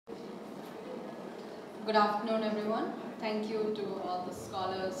Good afternoon, everyone. Thank you to all the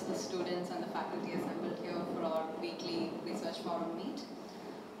scholars, the students, and the faculty assembled here for our weekly research forum meet.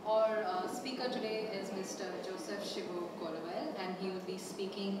 Our speaker today is Mr. Joseph Shibu Kolavayal, and he will be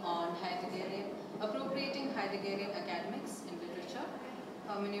speaking on appropriating Heideggerian academics in literature,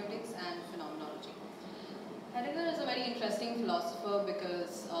 hermeneutics, and phenomenology. Heidegger is a very interesting philosopher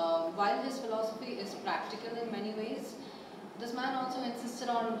because while his philosophy is practical in many ways, this man also insisted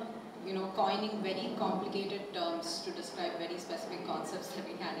on coining very complicated terms to describe very specific concepts that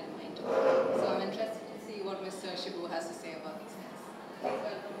we had in mind. So I'm interested to see what Mr. Shibu has to say about these things.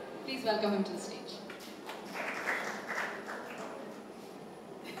 Please welcome him to the stage.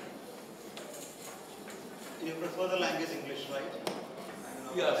 You prefer the language English, right?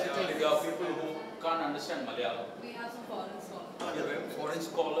 Yeah, certainly there are people who can't understand Malayalam. We have some foreign scholars. Yeah, we have a foreign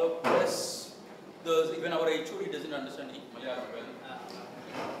scholar, plus even our HOD doesn't understand Malayalam well.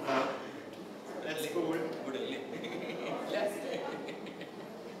 That's cool. Good. Yes.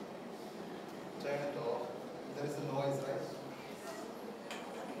 Turn it off. There is a noise, right?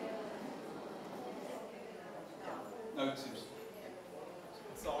 No, it seems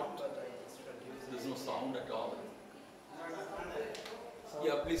It's on, but I just reduced there's no sound at all.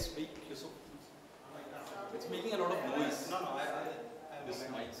 Yeah, please speak, Yusuf. It's making a lot of noise. No, This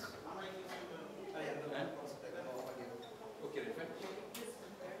mic. Okay, right.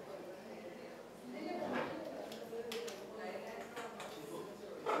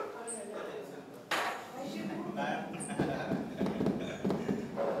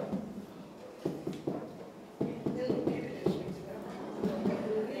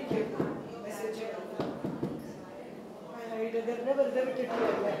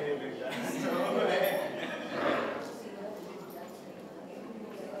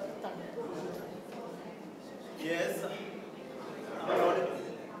 Yes. I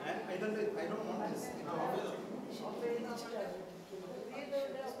don't want this.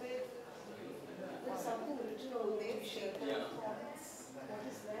 There's something written on their shirt. Yeah. What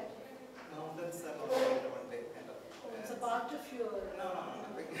is that? No, that's not one day. It's a part of your... No.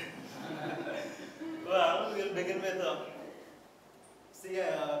 Well, we'll begin with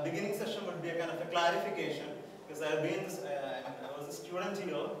beginning session would be a kind of a clarification, because I was a student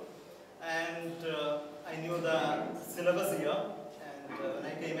here, and I knew the syllabus here, and when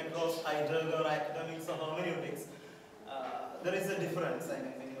I came across Heidegger, academics, or hermeneutics, there is a difference. I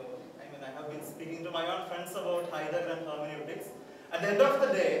have been speaking to my own friends about Heidegger and hermeneutics. At the end of the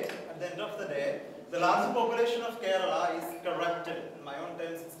day, the large population of Kerala is corrupted. In my own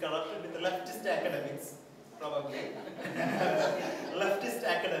terms, it's corrupted with the leftist academics, probably. Leftist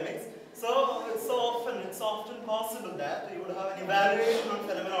academics. So it's often possible that you would have an evaluation on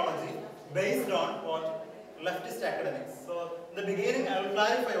phenomenology based on what leftist academics. So in the beginning, I will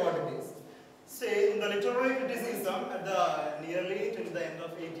clarify what it is. Say in the literary criticism at the nearly till the end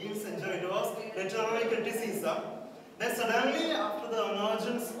of 18th century, it was literary criticism. Then suddenly, after the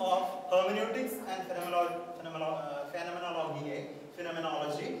emergence of hermeneutics and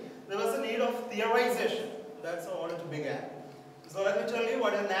phenomenology, there was a need of theorization. That's how it began. So let me tell you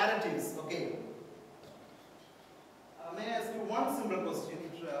what are narratives. Okay. May I ask you one simple question?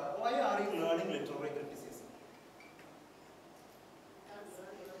 Why are you learning literary criticism?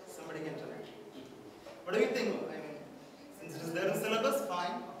 Somebody can tell me. What do you think? Since it is there in syllabus,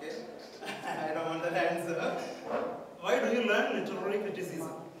 fine. Okay. I don't want that answer. Why do you learn literary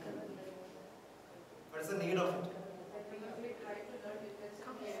criticism? What is the need of it?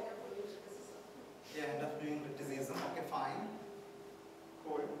 Yeah, end up doing criticism. Okay, fine.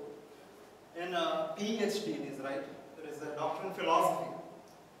 Cool. In PhD, it is right. There is a doctorate in philosophy.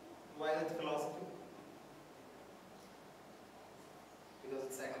 Why that philosophy? Because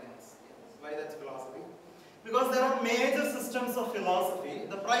it's academics. Why that's philosophy? Because there are major systems of philosophy.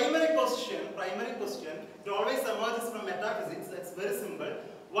 The primary question, it always emerges from metaphysics. That's very simple.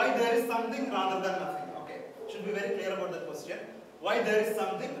 Why there is something rather than nothing? Okay, should be very clear about that question. Why there is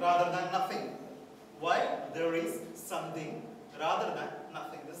something rather than nothing? Why there is something rather than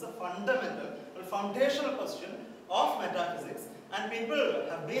nothing? This is a fundamental, foundational question of metaphysics, and people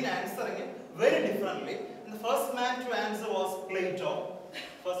have been answering it very differently. And the first man to answer was Plato.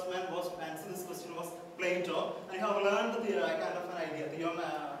 First man was to answer this question was Plato, and you have learned the kind of an idea,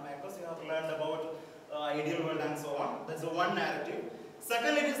 Theomachus, you have learned about ideal world and so on. That's the one narrative.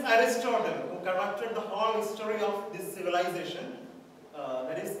 Second, it is Aristotle, who conducted the whole history of this civilization.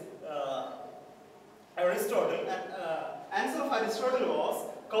 That is Aristotle, and answer of Aristotle was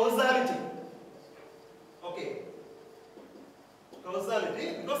causality. Okay.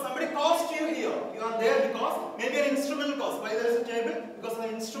 Causality, because somebody caused you here. You are there because maybe an instrumental cause. Why there is a table? Because of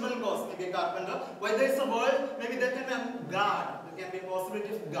an instrumental cause. be a carpenter. Why there is a world? Maybe there can be a God. There can be a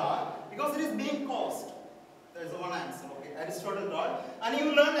possibility of God because it is being caused. There is one answer. Okay, Aristotle taught, and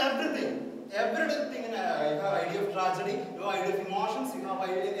you learn everything. Everything in you have idea of tragedy, you have idea of emotions, you have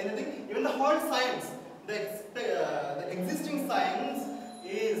idea of anything. Even the whole science, the existing science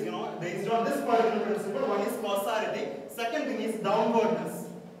is based on this particular principle. One is causality. Second thing is downwardness.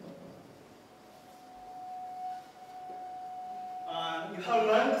 You have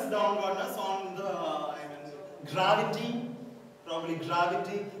learned this downwardness on the gravity, probably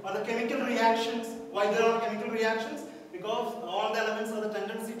gravity, or the chemical reactions. Why there are chemical reactions? Because all the elements have the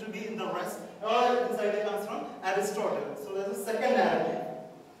tendency to be in the rest. All this idea comes from Aristotle. So there's a second narrative.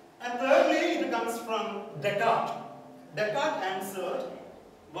 And thirdly, it comes from Descartes. Descartes answered,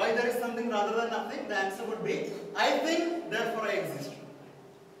 why there is something rather than nothing? The answer would be, I think, therefore I exist.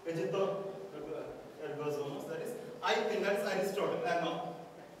 That is, I think, that's Aristotle. No,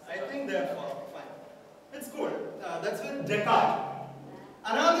 I think, therefore, fine. It's cool. That's with Descartes.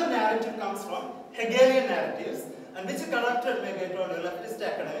 Another narrative comes from Hegelian narratives, and which conducted leftist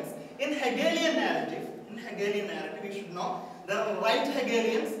academics. In Hegelian narrative, you should know, there are right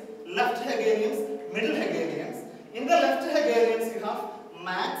Hegelians, left Hegelians, middle Hegelians. In the left Hegelians, you have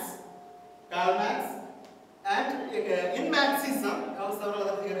Marx, Karl Marx, and in Marxism, you have several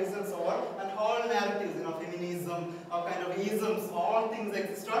other theories and so on, and whole narratives, feminism, all kind of isms, all things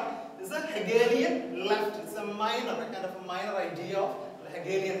exist on. This is a Hegelian left. It's a kind of a minor idea of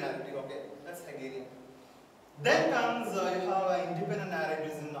Hegelian narrative. Okay, that's Hegelian. Then comes, you have independent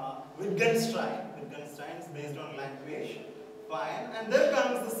narratives in Wittgenstein. Wittgenstein is based on language. Fine. And then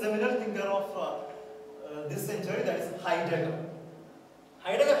comes the seminal thinker of this century, that is Heidegger.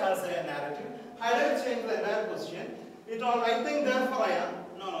 Heidegger has a narrative. Heidegger changed the entire question. I think, therefore I am.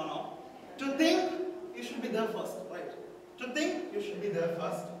 No. To think, you should be there first, right? To think, you should be there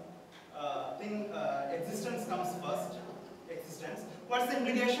first. Existence comes first. Existence. What's the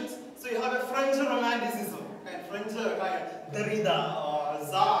implications? So you have a French romanticism. French Derrida or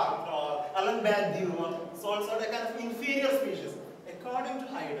Sartre or Alain Badiou or so a kind of inferior species. According to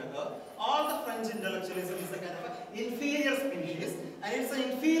Heidegger, all the French intellectualism is a kind of an inferior species, and it's an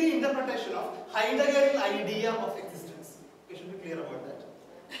inferior interpretation of Heideggerian idea of existence. You should be clear about that.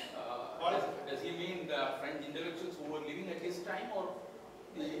 Does he mean the French intellectuals who were living at his time, or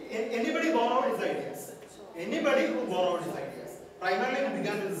anybody borrowed his ideas? Anybody who borrowed his ideas. Primarily it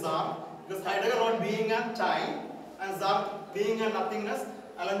began with Sartre, because Heidegger wrote being and time, and Sartre being and nothingness,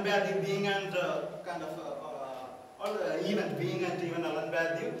 Alain Badiou being and event, being and even Alain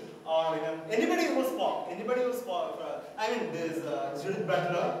Badiou, or anybody who spoke. There's Judith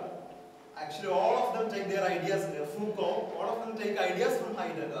Butler. Actually, all of them take their ideas, Foucault, all of them take ideas from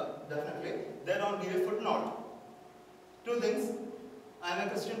Heidegger, definitely. They don't give a footnote. Two things. I am a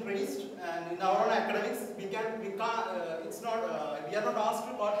Christian priest, and in our own academics, we are not asked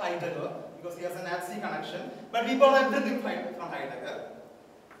to quote Heidegger because he has a Nazi connection, but we got everything from Heidegger.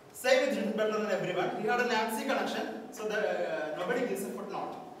 Same with Judith Butler and everyone. He had a Nazi connection, so nobody gives a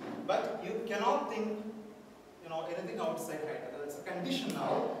footnote. But you cannot think, anything outside Heidegger. It's a condition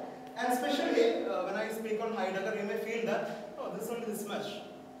now. And especially when I speak on Heidegger, you may feel that, this is only this much.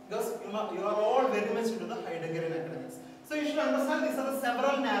 Because you are all very much into the Heideggerian academics. So you should understand these are the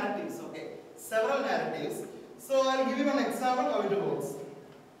several narratives, okay? Several narratives. So I'll give you one example how it works.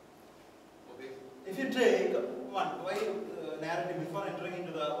 okay? If you take one, why narrative, before entering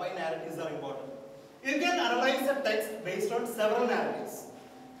into the why narratives are important. You can analyze a text based on several narratives.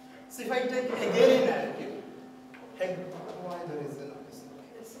 So if I take Hegelian narrative, why there is an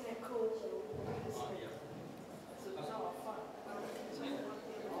It's an echo.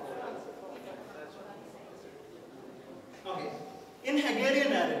 Okay. In Hegelian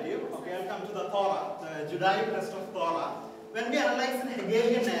narrative, okay, I'll come to the Torah, the Judaic text of Torah. When we analyze in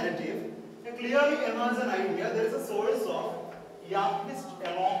Hegelian narrative, it clearly emerges an idea. There is a source of Yahwist,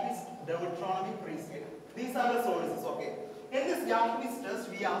 Elohist, Deuteronomy, priesthood. These are the sources, okay. In this Yahwist test,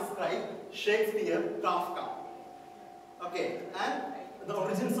 we ascribe Shakespeare, Kafka, okay, and the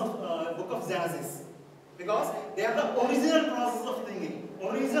origins of book of Genesis, because they are the original process of thinking,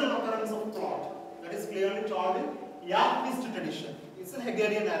 original occurrence of thought. That is clearly told in Yahwist tradition. It's a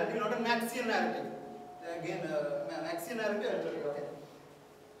Hegelian narrative, not a Marxian narrative. Again, Marxian narrative, I'll tell you, okay.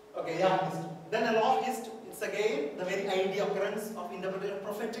 Okay, Yahwist. Then Elohist, it's again the very idea occurrence of interpretation of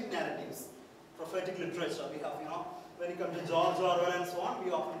prophetic narratives, prophetic literature. We have, when you come to George Orwell and so on,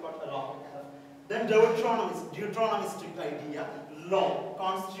 we often got Elohist. Then Deuteronomistic idea, law,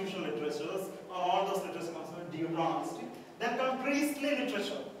 constitutional literatures, or all those literatures comes from Deuteronomistic. Then comes priestly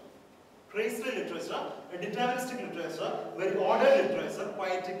literature. Priestly literature, a deterministic literature, very ordered literature,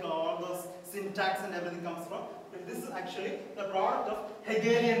 poetic, all those syntax and everything comes from. But this is actually the product of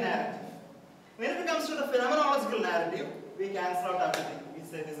Hegelian narrative. When it comes to the phenomenological narrative, we cancel out everything. We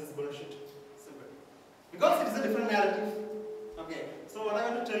say this is bullshit. Simple. Because it is a different narrative. Okay. So what I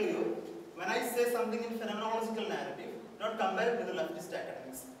want to tell you, when I say something in phenomenological narrative, don't compare it with the leftist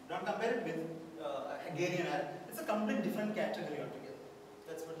academics. Don't compare it with Hegelian narrative. It's a complete different category altogether.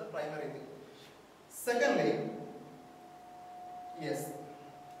 That's what the primary thing. Secondly, yes,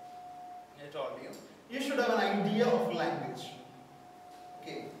 I told you, you should have an idea of language.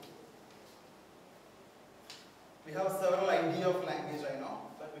 Okay. We have several ideas of language, I know,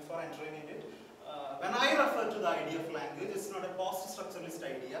 but before entering into it, when I refer to the idea of language, it's not a post-structuralist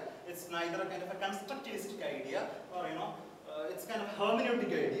idea. It's neither a kind of a constructivistic idea, or it's kind of a hermeneutic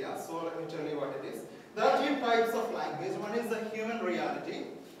idea. So let me tell you what it is. There are two types of language. One is the human reality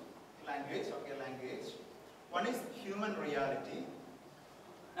language. Okay, language. One is human reality,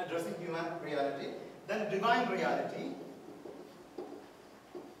 addressing human reality. Then divine reality.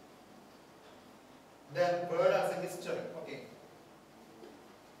 Then word as a mystery. Okay.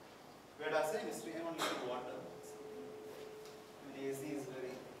 Word as a mystery. I want to drink water. I mean, AC is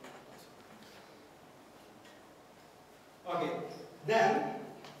very. Okay. Then,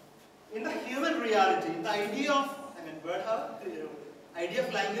 in the human reality, the idea of word idea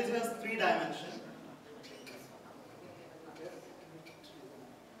of language has three dimensions.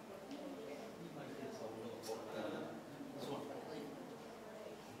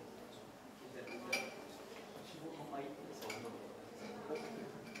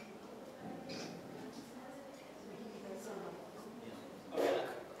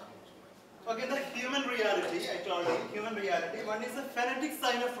 Okay, the human reality, I told you, human reality, one is a phonetic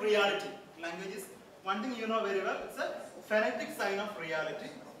sign of reality. Language is one thing you know very well, it's a phonetic sign of reality.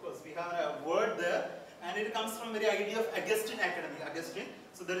 Of course, we have a word there, and it comes from the very idea of Augustine academy. Augustine.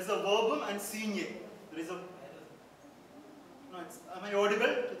 So there is a verbum and sign. There is a. No, am I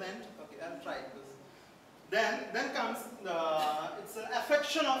audible to the end? Okay, I'll try this. Then comes the. It's an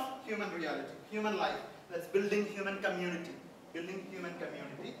affection of human reality, human life. That's building human community. Building human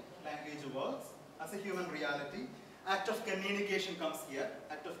community. Language works as a human reality. Act of communication comes here.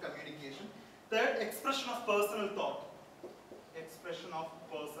 Act of communication. Third, expression of personal thought. Expression of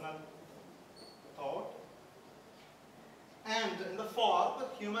personal thought. And in the fourth, the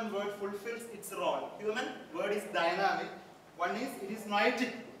human word fulfills its role. Human word is dynamic. One is, it is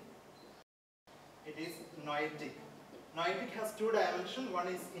noetic. It is noetic. Noetic has two dimensions. One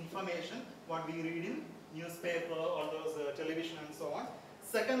is information, what we read in newspaper, all those television and so on.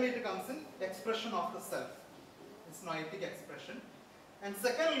 Secondly, it comes in expression of the self. It's noetic expression. And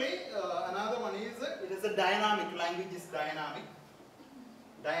secondly, another one is, it is a dynamic. Language is dynamic.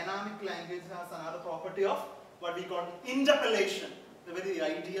 Dynamic language has another property of what we call interpellation. The very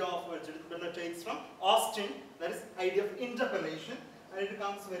idea of Judith Butler takes from Austin, that is idea of interpellation, and it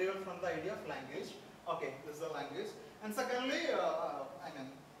comes very well from the idea of language. Okay, this is the language. And secondly,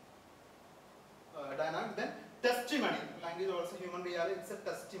 dynamic, then testimony. Language also human reality, it's a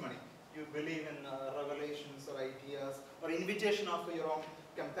testimony. You believe in revelations or ideas or invitation of your own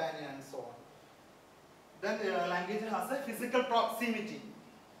companion and so on. Then language has a physical proximity.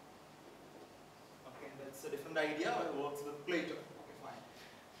 Okay, that's a different idea. It works with Plato. Okay, fine.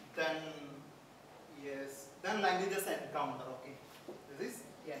 Then, yes, then language is encounter. Okay, this is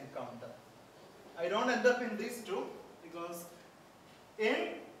encounter. I don't end up in these two because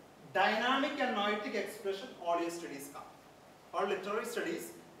in dynamic and noetic expression, all your studies come. All literary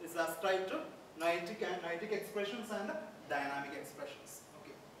studies is ascribed to noetic expressions and dynamic expressions.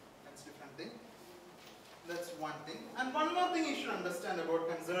 Okay, that's different thing. That's one thing. And one more thing you should understand about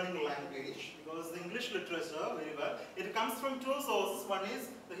concerning language, because the English literature, very well, it comes from two sources. One is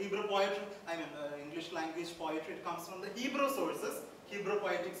the Hebrew poetry, English language poetry, it comes from the Hebrew sources, Hebrew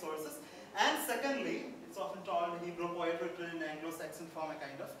poetic sources. And secondly, it's often called Hebrew poetry in Anglo-Saxon form, a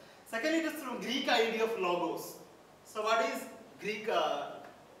kind of. Secondly, it is from Greek idea of logos. So what is Greek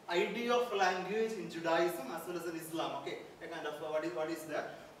idea of language in Judaism as well as in Islam? Okay, a kind of what is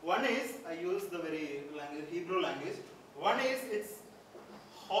that? One is, I use the very language, Hebrew language. One is, it's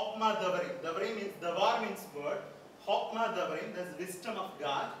Chokmah Davarim. Davarim means, Davar means word. Chokmah Davarim, that's wisdom of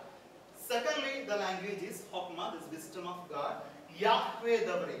God. Secondly, the language is Chokmah, that's wisdom of God. Yahweh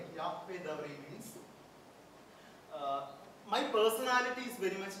Davarim. Yahweh Davarim means, my personality is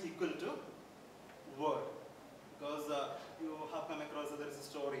very much equal to word. Because you have come across, there is a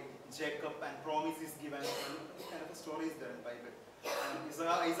story, Jacob and promise is given, kind of a story is there in the Bible. And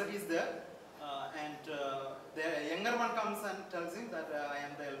Isaac is there, and the younger one comes and tells him that I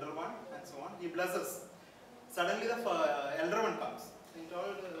am the elder one, and so on. He blesses. Suddenly the elder one comes. He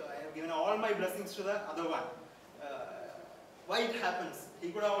told, I given all my blessings to the other one. Why it happens? He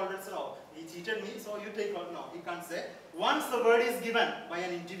could have already said, oh, he cheated me, so you take all. No, he can't say. Once the word is given by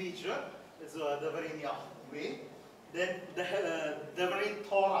an individual, it's the very way, then the very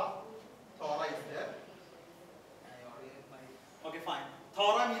Torah. Torah is there. Okay, fine.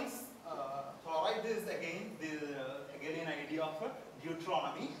 Torah means, Torah is again an idea of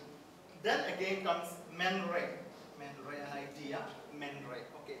Deuteronomy. Then again comes menre. Menre, an idea. Menre.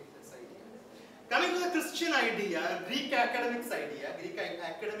 Okay, that's idea. Coming to the Christian idea, Greek academics idea, Greek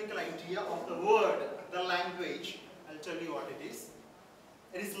academical idea of the word, the language. I'll tell you what it is.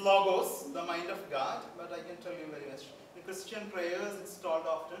 It is logos, the mind of God, but I can tell you very much. In Christian prayers, it's taught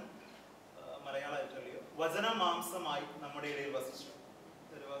often. Malayalam, I'll tell you. Vajana mamsamai nammade idayil vasichu.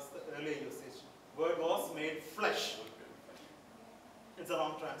 That was the earlier usage. Word was made flesh. It's a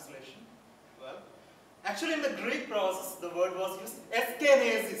wrong translation. Well, actually in the Greek process, the word was used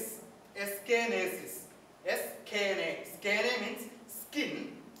eskenesis. Eskenesis. Eskene. Skene means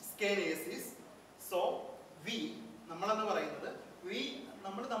skin. Skenesis. So, we, നമ്മളെന്ന് പറയുന്നത്,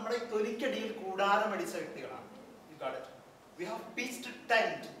 നമ്മൾ നമ്മുടെ തൊലിക്കടിയിൽ കൂടാരം അടിച്ച വ്യക്തികളാണ്. You got it? We have pitched a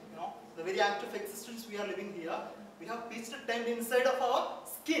tent. You know, the very act of existence we are living here, we have pitched a tent inside of our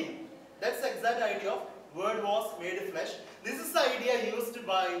skin. That's the exact idea of word was made flesh. This is the idea used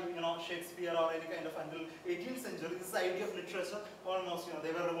by, you know, Shakespeare or any kind of until 18th century. This is the idea of literature. Almost, you know,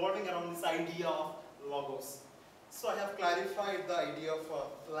 they were revolving around this idea of logos. So I have clarified the idea of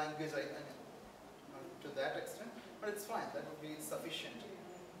language to that extent, but it's fine. That would be sufficient.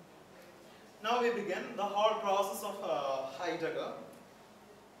 Now we begin the whole process of Heidegger.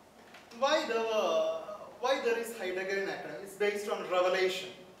 Why there is Heideggerian academics? It's based on revelation.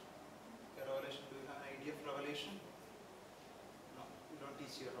 Okay, revelation. Do you have an idea of revelation? No, you don't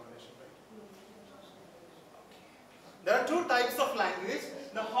teach your revelation, right? Okay. There are two types of language.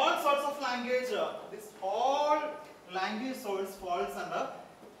 The whole sorts of language. This whole language source falls under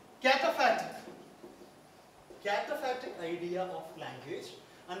cataphatic. Cataphatic idea of language,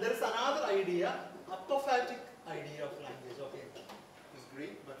 and there is another idea, apophatic idea of language. Okay, it's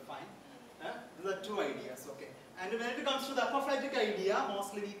Greek, but fine. These are two ideas. Okay, and when it comes to the apophatic idea,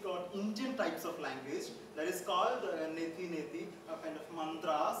 mostly we got Indian types of language. That is called nethi, a kind of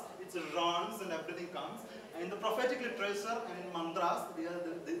mantras. It's runs and everything comes. And in the prophetic literature and in mantras, they are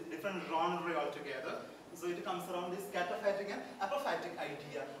the different genre altogether. So it comes around this cataphatic and apophatic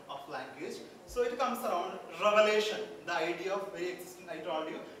idea of language. So it comes around revelation, the idea of very existing. I told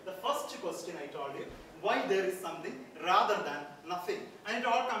you, the first question I told you, why there is something rather than nothing. And it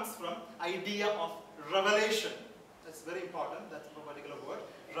all comes from idea of revelation. That's very important, that's a particular word,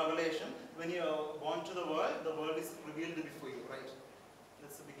 revelation. When you are born to the world is revealed before you, right?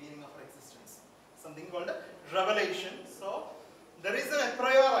 That's the beginning of our existence. Something called a revelation. So, there is a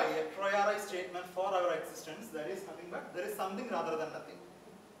priori statement for our existence. That is nothing but there is something rather than nothing.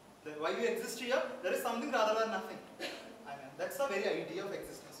 Why you exist here? There is something rather than nothing. I mean, that's the very idea of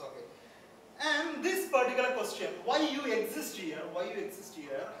existence. Okay. And this particular question, why you exist here,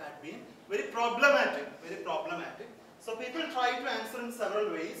 had been very problematic. Very problematic. So people try to answer in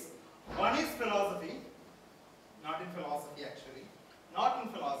several ways. One is philosophy. Not in philosophy actually. Not in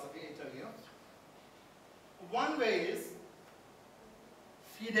philosophy, I tell you. One way is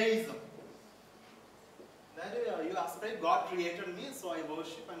fideism. That you aspire, God created me, so I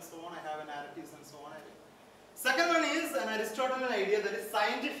worship and so on, I have narratives and so on. Second one is an Aristotelian idea that is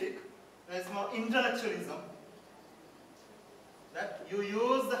scientific, that is more intellectualism. That you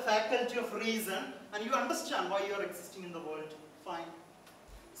use the faculty of reason and you understand why you are existing in the world. Fine.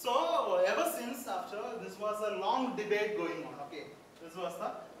 So, ever since after, this was a long debate going on, okay. This was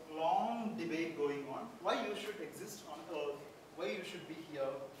a long debate going on, why you should exist on earth, why you should be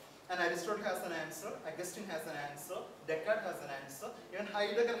here. And Aristotle has an answer, Augustine has an answer, Descartes has an answer, even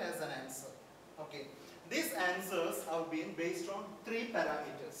Heidegger has an answer. Okay. These answers have been based on three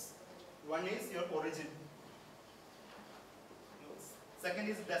parameters. One is your origin. Second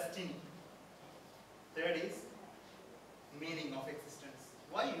is destiny. Third is meaning of existence.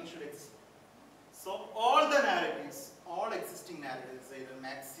 Why you should exist. So all the narratives, all existing narratives, either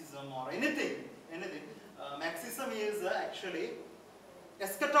Marxism or anything. Marxism is actually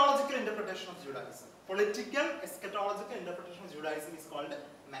eschatological interpretation of Judaism. Political eschatological interpretation of Judaism is called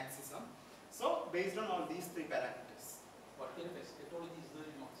Marxism. So, based on all these three parameters. What kind of eschatology is there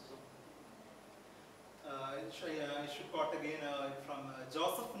in Marxism? I should quote again from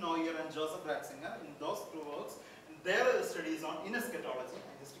Joseph Neuer and Joseph Ratzinger. In those two works, their studies on in eschatology,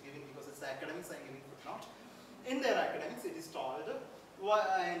 I'm just giving because it's academics, I'm giving footnote. In their academics, it is told,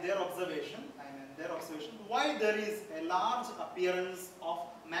 in their observation, why there is a large appearance of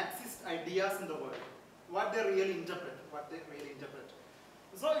Marxist ideas in the world, what they really interpret,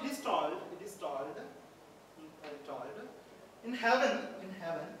 So it is told, in heaven,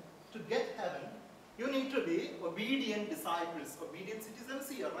 to get heaven, you need to be obedient disciples, obedient citizens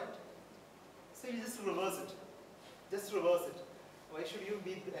here, right? So you just reverse it. Why should you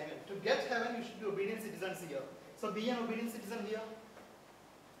be, to get heaven, you should be obedient citizens here. So be an obedient citizen here.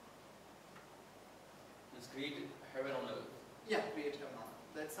 Let's create heaven on earth. Yeah, create heaven on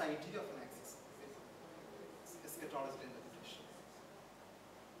earth. That's the idea of an axis. Eschatological interpretation.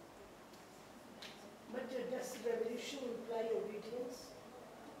 But does revolution imply obedience?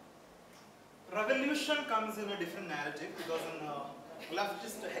 Revolution comes in a different narrative because in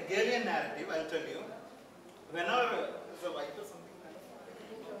leftist Hegelian narrative, I'll tell you, whenever is a wife or something.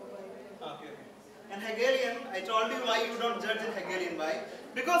 Okay. In Hegelian, I told you why you don't judge in Hegelian. Why?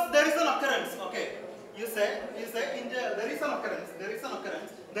 Because there is an occurrence. Okay. You say there is an occurrence. There is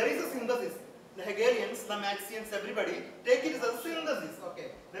a synthesis. The Hegelians, the Marxians, everybody take it as a synthesis. Okay.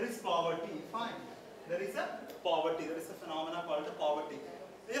 There is poverty. Fine. There is a poverty. There is a phenomena called poverty.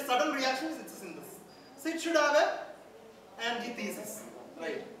 There is sudden reactions. It's a synthesis. So it should have a antithesis,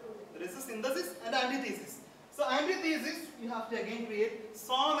 right? There is a synthesis and antithesis. So antithesis, you have to again create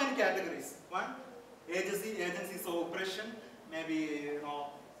so many categories. One, agency so oppression, maybe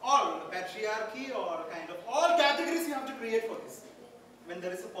all patriarchy or kind of all categories you have to create for this. When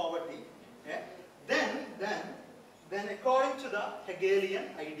there is a poverty, okay? Then according to the Hegelian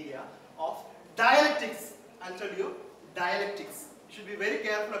idea of dialectics, I'll tell you dialectics. You should be very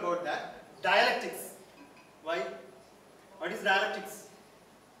careful about that. Dialectics. Why? What is dialectics?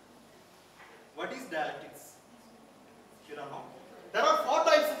 What is dialectics? You don't know. There are 4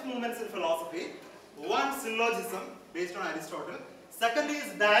 types of movements in philosophy. One, syllogism, based on Aristotle. Second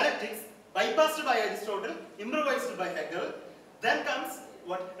is dialectics, bypassed by Aristotle, improvised by Hegel. Then comes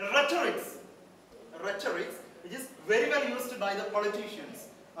what? Rhetorics. Rhetorics, which is very well used by the politicians.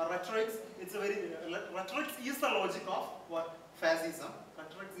 Rhetorics, rhetorics is the logic of what? Fascism.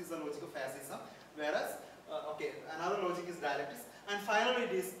 Rhetorics is the logic of fascism. Whereas, another logic is dialectics. And finally,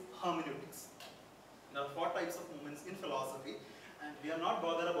 it is hermeneutics. There are 4 types of movements in philosophy, and we are not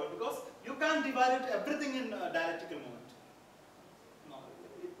bothered about because you can't divide everything in dialectical movement. No,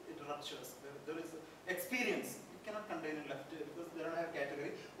 it ruptures. There is experience. It cannot contain in left because they don't have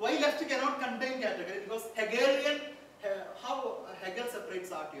category. Why left cannot contain category? Because Hegelian, how Hegel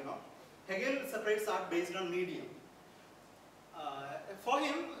separates art, Hegel separates art based on medium. For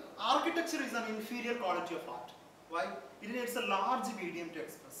him, architecture is an inferior quality of art. Why? It needs a large medium to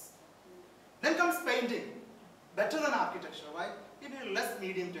express. Then comes painting, better than architecture. Why? It needs less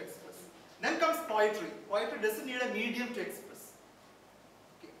medium to express. Then comes poetry. Poetry doesn't need a medium to express.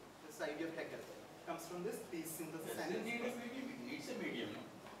 Okay, this idea of Hegel comes from this synthesis. It needs a medium.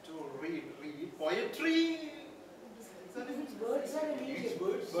 To read. Poetry. Words are a medium.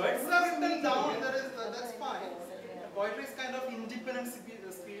 Words are written down. That's fine. Poetry is kind of independent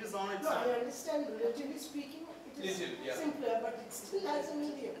species on its No, own. I understand. Relatively speaking, it is simpler, but it still has a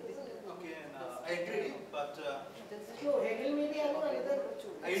medium, isn't it? Okay, I agree, but No, Hegel may be another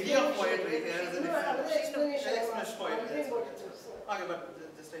idea of poetry here is a another explanation. poetry. Okay, but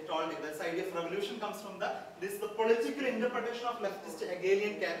just I told you, this idea of revolution comes from the political interpretation of leftist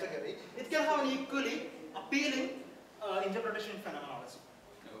Hegelian category. It can have an equally appealing interpretation in phenomenology.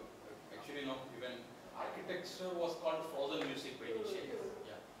 No, actually, no. Even architecture was called frozen music by Nietzsche.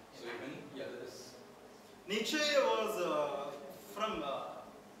 Yeah. So even there is. Nietzsche was from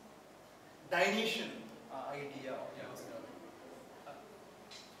Dionysian idea. Yeah.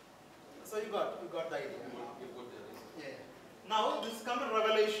 So you got the idea. You put there. Yeah. Now this comes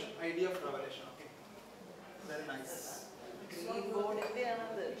revelation, idea of revelation. Okay. Very nice. Green board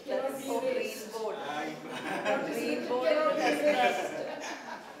Indianadu. Cannot That's be so green erased. board. Cannot Green board Cannot be erased.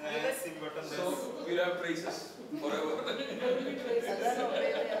 Yes, important. So we'll have traces forever. Adana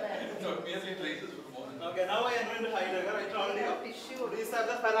opinion. Not merely traces, but more than Okay, now I enter into Heidegger. I told you Tissue. these are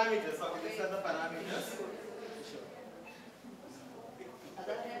the parameters. Okay, these are the parameters.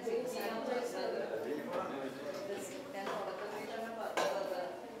 Adana ഞാൻ sanitize this ഞാൻ തുടക്കത്തിൽ തന്നെ പറഞ്ഞത്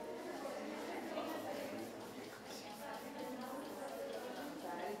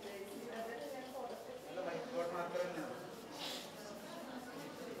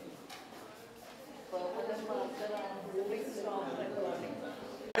permanent marker ആണ് moving from recording.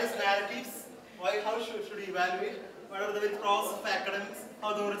 What is narratives? Why? How should you evaluate? What are the very pros of academics? How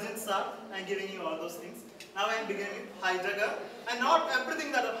the origins are? I'm giving you all those things. Now I'm beginning with Heidegger, and not everything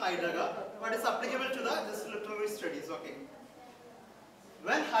that of Heidegger, but is applicable to the just literary studies. Okay.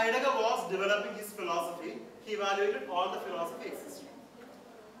 When Heidegger was developing his philosophy, he evaluated all the philosophy existing.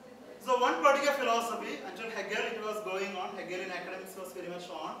 So slowly, until Hegel it was going on, Hegelian academics was very much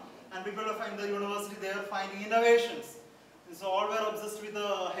on, and people are in the university, they are finding innovations. And so all were obsessed with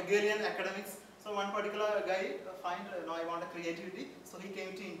the Hegelian academics. So one particular guy I want a creativity, so he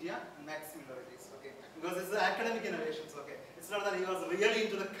came to India and made similarities, okay? Because it's the academic innovations, okay? It's not that he was really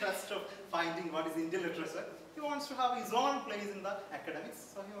into the quest of finding what is Indian literature. He wants to have his own place in the academics,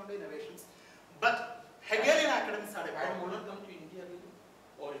 so he wanted innovations. But Hegelian academics had a Had problem. Muller come to India really?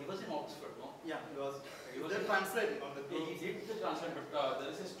 Or he was in Oxford, no? Yeah, he was They're translating on the He did the translation, but there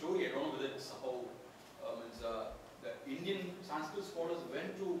is a story, I don't know whether it's how, the Indian Sanskrit scholars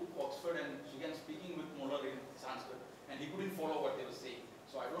went to Oxford and began speaking with Muller in Sanskrit, and he couldn't follow what they were saying.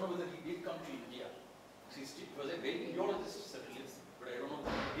 So I don't know whether he did come to India. He was a great Indiologist, certainly, but I don't know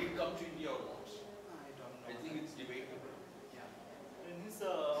if he did come to India or not. I don't know. I think it's debatable. Yeah. In his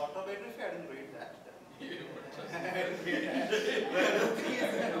autobiography, I didn't read that.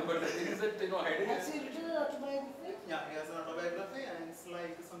 But the thing is that, Heidegger... Has he written an autobiography? Yeah, he has an autobiography, and it's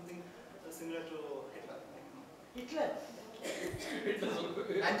like something similar to Hitler. Hitler.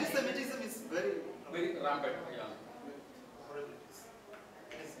 Anti-Semitism is very rampant, yeah. horribilities.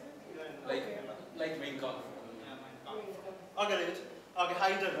 Like Mein Kampf. Okay,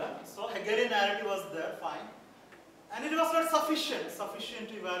 Heidegger. So Hegelian narrative was there, fine. And it was not sufficient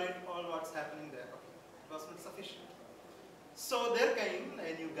to evaluate all what's happening there. It was not sufficient. So there came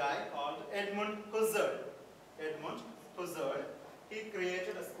a new guy called Edmund Husserl. He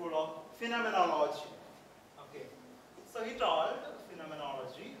created a school of phenomenology. Okay. So he told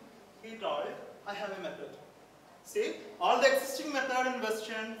phenomenology, I have a method. See, all the existing method in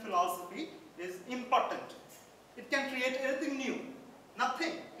Western philosophy is impotent. It can create anything new.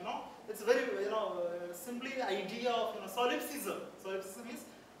 Nothing, It's very, simply the idea of, solipsism. Solipsism is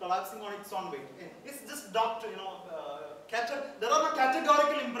collapsing on its own weight. It's just doctrine, there are no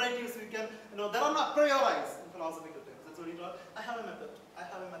categorical imperatives we can, there are no a prioris in philosophical terms. That's what he told. I have a method,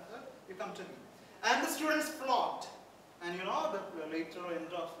 you come to me. And the students flocked. And the later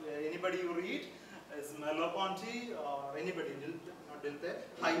end of anybody you read is Merleau-Ponty or anybody, not Dilthey,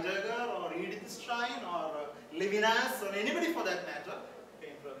 Heidegger or Edith Stein or Levinas or anybody for that matter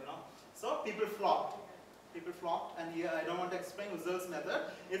came from, So people flocked, and here I don't want to explain Husserl's method.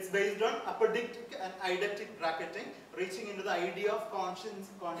 It's based on apodictic and eidectic bracketing, reaching into the idea of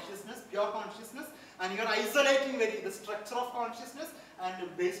consciousness, pure consciousness, and you're isolating the structure of consciousness, and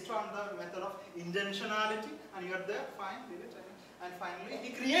based on the method of intentionality, and you're there, fine, leave it. And finally, he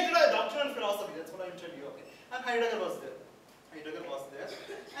created a doctrinal philosophy, that's what I'm telling you, okay. And Heidegger was there.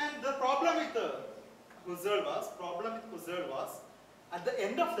 And the problem with Husserl was, at the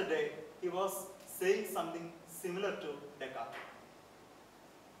end of the day, he was saying something similar to Descartes.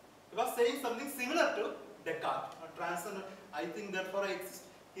 Or transcendental. I think therefore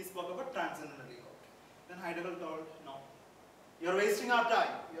he spoke about transcendental ego. Then Heidegger told, no. You're wasting our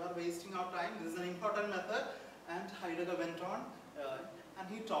time. This is an important method. And Heidegger went on, and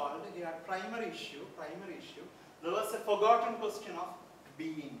he told, he had primary issue. There was a forgotten question of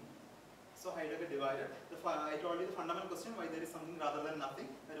being. So Heidegger divided. I told you the fundamental question, why there is something rather than nothing.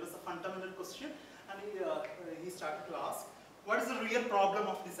 That was a fundamental question, and he started to ask, what is the real problem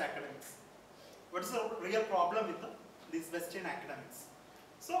of these academics? What is the real problem with these Western academics?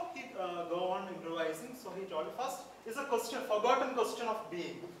 So he go on improvising. So he told, first is a forgotten question of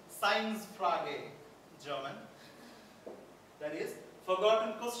being. Seinsfrage, German. That is,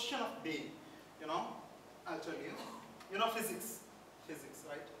 forgotten question of being. I'll tell you. Physics,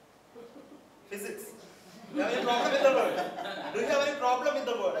 right? Physics. Do you have any problem with the word? Do you have any problem with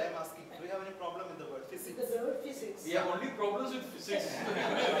the word? I am asking. Do you have any problem with the word physics? The word physics. We have only problems with physics.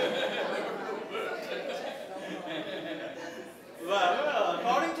 Well,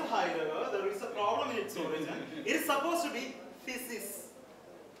 according to Heidegger, there is a problem in its origin. It is supposed to be physis.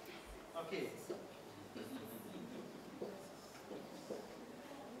 Okay.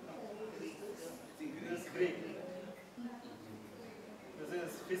 This is Greek. This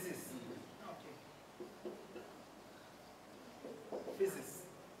is physis. Physis.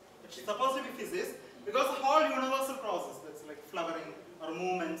 It's supposed to be physis because the whole universal process, that's like flowering or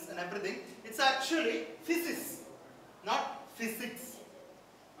movements and everything, it's actually physis, not physics.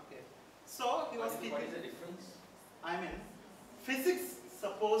 Okay. So he was speaking. What is the difference? I mean, physics is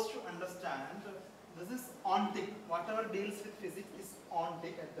supposed to understand this is ontic. Whatever deals with physics is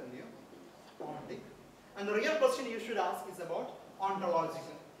ontic, I tell you. Ontic. And the real question you should ask is about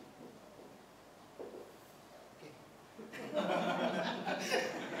ontological.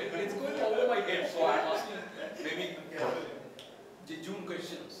 It's going over my head, so I'm asking maybe June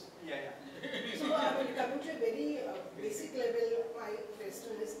questions. Yeah. So, coming to a very basic level, my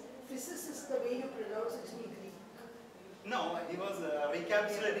question is, physis is the way you pronounce now, he was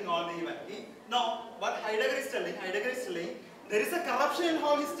recapitulating all the event. Now, what Heidegger is telling, there is a corruption in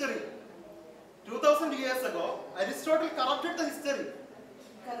whole history. 2000 years ago, Aristotle corrupted the history.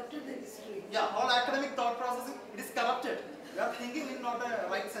 Corrupted the history. Yeah, all academic thought processing, it is corrupted. We are thinking in not a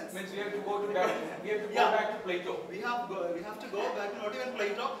right sense. Means we have to go back to Plato. We have to go back to not even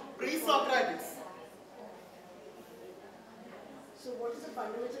Plato, pre-Socratics. So what is the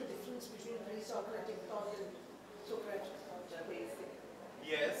fundamental difference between pre-Socratic thought and Socratic thought?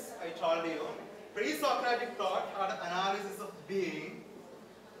 Yes, I told you. Pre-Socratic thought had analysis of being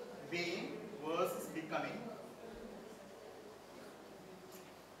versus becoming.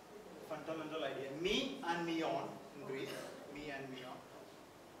 Fundamental idea. Me and meon in Greek. Me and meon.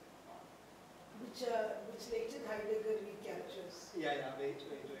 Which later Heidegger recaptures. Yeah, wait.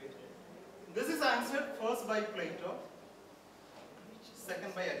 This is answered first by Plato,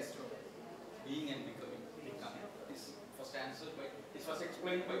 second by Aristotle. Being and becoming. Is first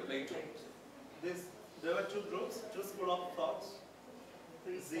explained by Plato. There were two groups, two schools of thoughts.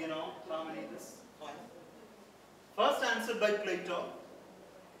 Zeno, Hermeneutics. First answered by Plato.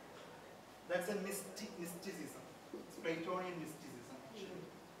 That's a mysticism. It's Platonian mysticism.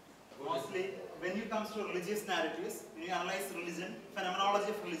 Mostly, when it comes to religious narratives, when you analyze religion, phenomenology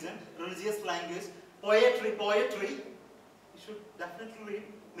of religion, religious language, poetry, you should definitely read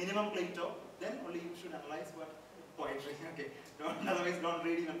minimum Plato. Then only you should analyze what poetry. Okay, otherwise don't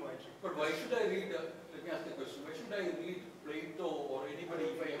read even poetry. But why should I read? Let me ask a question. Why should I read Plato or anybody?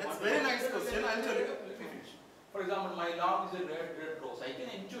 That's a very nice question. I'll tell you. Let me finish. For example, my love is a red rose. I can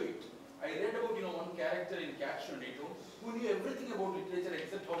enjoy it. I read about one character in Cat who knew everything about literature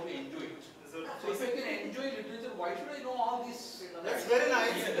except how to enjoy it. So if I can enjoy literature, why should I know all this? That's very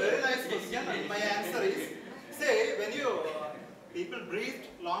nice question. And my answer is, say when people breathed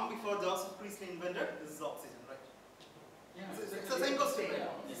long before Joseph Priestley invented, this is oxygen, right? Yeah, it's the same question,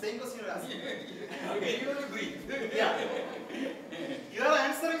 right? Same question you're asking. Okay, you only breathe. Yeah. You are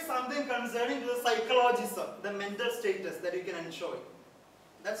answering something concerning the psychologism, the mental status that you can enjoy.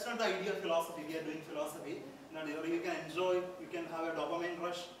 That's not the idea of philosophy. We are doing philosophy. You can enjoy, you can have a dopamine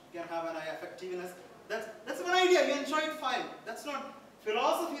rush, you can have an effectiveness. That's one idea. You enjoy it, fine. That's not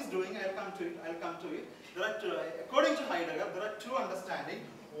philosophy is doing. I'll come to it. There are two, according to Heidegger, there are two understandings.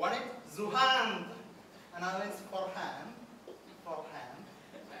 One is Zuhand, another is Forehand.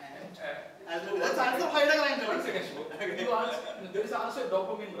 And that's answer Heidegger. One second, Shibu. There is also a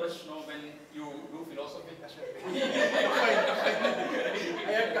dopamine rush when you do philosophy. I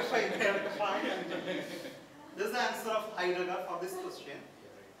had caffeine. This is the answer of Heidegger for this question.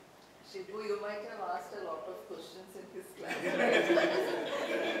 Shibu, you might have asked a lot of questions in his class.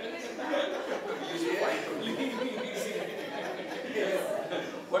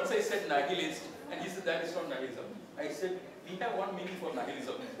 Once I said nihilist, and he said that is not nihilism. I said we have one meaning for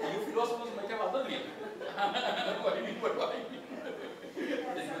nihilism. You philosophers might have other meaning. What do you mean? It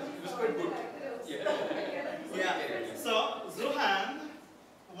was quite good. Yeah. So Zuhand,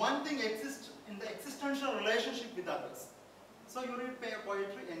 one thing exists in the existential relationship with others. So you read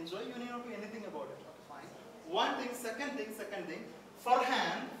poetry, enjoy, you need not do anything about it. Okay, fine. One thing, second thing.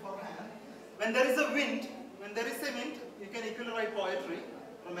 Forehand. When there is a wind, you can equally write poetry,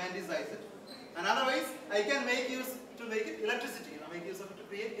 romanticize it. And otherwise, I can make use to make it electricity. Make use of it to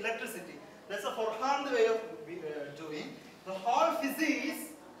create electricity. That's a forehand way of doing. The whole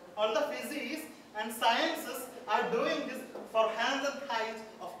physics, all the physics and sciences are doing this for hand and height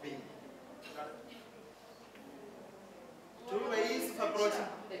of being. Two ways of approaching.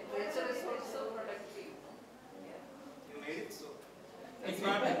 Literature is also productive. You made it so. It's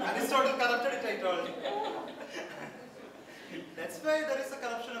not Aristotle corrupted it, I told you. That's why there is a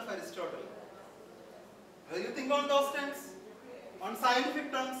corruption of Aristotle. Will you think on those terms? On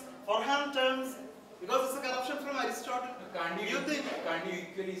scientific terms, forehand terms, because it's a corruption from Aristotle. Can't you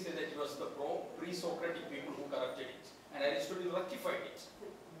equally say that it was the pre-Socratic people who corrupted it, and Aristotle rectified it?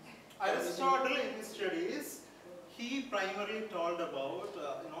 Aristotle in his studies, he primarily told about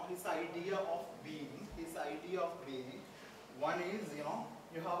his idea of being. One is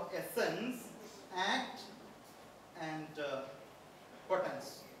you have essence, act, and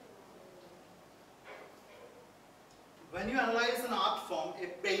potence. When you analyze an art form, a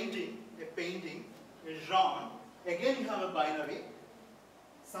painting, a genre, again you have a binary,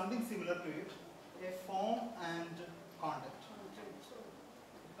 something similar to it, a form and content.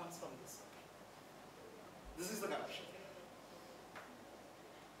 It comes from this. This is the corruption.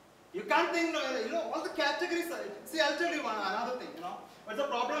 You can't think, all the categories. See, I'll tell you another thing, What's the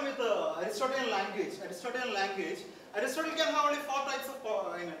problem with Aristotelian language? Aristotle can have only 4 types of,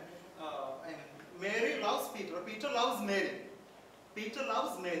 Mary loves Peter. Peter loves Mary. Peter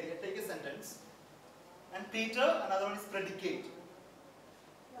loves Mary. I take a sentence. And Peter, another one is predicate.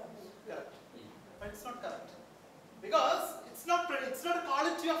 Correct. But it's not correct. Because it's not a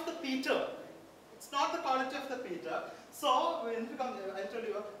quality of the Peter. It's not the quality of the Peter. So when it comes, I'll tell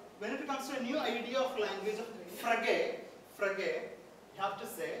you, when it comes to a new idea of language of frage, you have to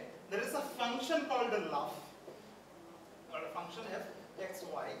say there is a function called a love, or a function f x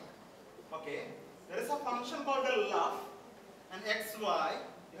y. Okay, there is a function called a love, and x y.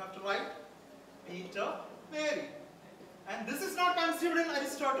 You have to write Peter, Mary, and this is not considered in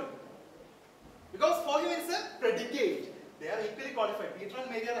Aristotle because for him it's a predicate. They are equally qualified. Peter and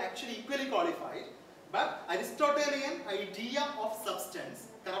Mary are actually equally qualified. But Aristotelian idea of substance,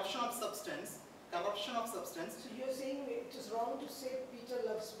 corruption of substance. So you're saying it is wrong to say Peter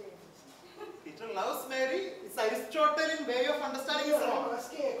loves Mary? Peter loves Mary. It's Aristotelian way of understanding is wrong. I'm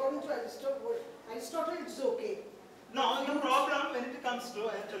asking according to Aristotle it's okay. No, the problem when it comes to,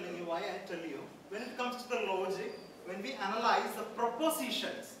 I'm telling you why I tell you, when it comes to the logic, when we analyze the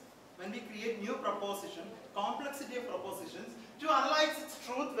propositions, when we create new proposition, complexity of propositions, to analyze its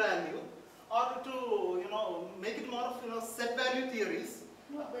truth value, or to make it more of set value theories.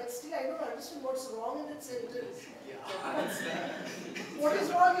 No, but still I don't understand what's wrong in that sentence. Yeah. What is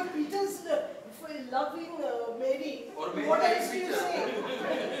wrong if Peter's loving Mary? Or Mary What likes else do you Peter.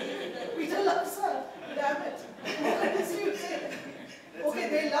 say? Peter loves her. Damn it. What else do you say? Okay,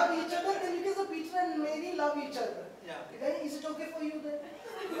 they love each other, then you can say Peter and Mary love each other. Yeah. Then is it okay for you then?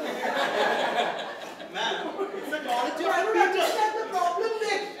 Man, it's the quality I of don't Peter. understand the problem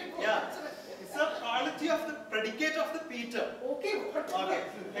there. Yeah. It's the quality of the predicate of the Peter. Okay, what? Okay.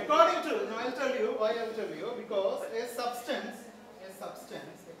 According to, now I'll tell you why I'll tell you, because a substance,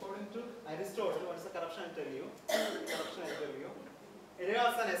 according to Aristotle, what is the corruption I'll tell you? It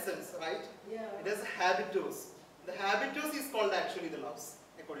has an essence, right? Yeah. It has a habitus. The habitus is called actually the loves,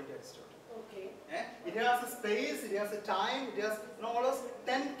 according to Aristotle. Okay. It has a space, it has a time, it has all those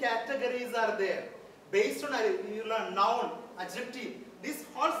 10 categories are there. Based on you learn noun, adjective. This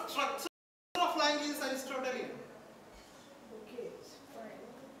whole structure of language is Aristotelian. Okay, fine.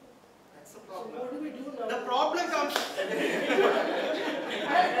 That's the So problem. what do we do now? The problem comes.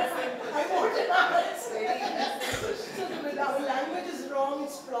 I want an answer. So our language is wrong,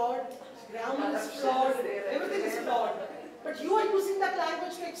 it's flawed, grammar is flawed, everything is flawed. But you are using that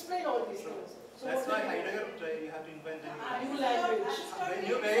language to explain all these things. So That's what why do we do? Heidegger, you have to invent a New language.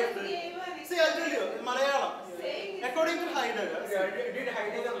 new way of doing. See, I'll tell you, Malayalam. According to Heidegger, Did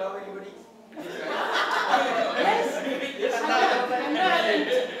Heidegger love anybody? Yes. Hannah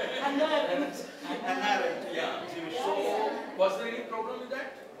Arendt. Hannah Arendt. Yeah. Jewish. So, was there any problem with that?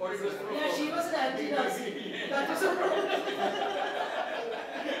 Or it was full of Yeah, she was an anti-Nazi. That is a problem.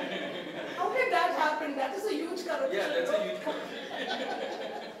 How did that happen? That is a huge corruption. Yeah, that's a huge problem.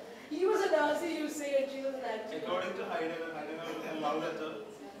 He was a Nazi, you say, and she was an anti. According to Heidegger, a love letter.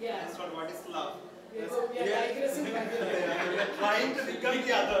 Yeah. That's what is love. We are digressing. We are trying to become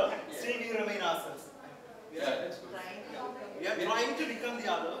the other, still we remain ourselves. Yeah, that's good. We are trying to become the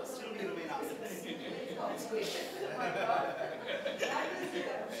other, still we remain ourselves.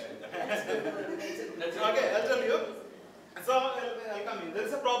 That's Okay, I'll tell you. So, I'll come in. There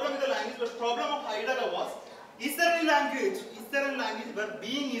is a problem with the language, but the problem of Heidegger was, is there any language where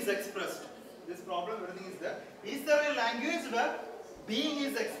being is expressed? This problem, everything is there. Is there a language where being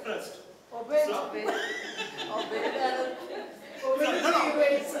is expressed? Obey. So,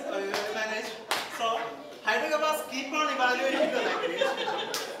 manage. So, Heidegger was keep on evaluating the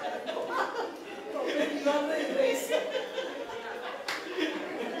language.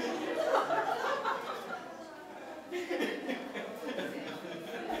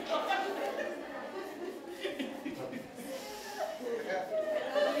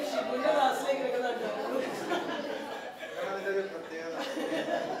 ഇതിന്റെ ഒരു പ്രത്യേകത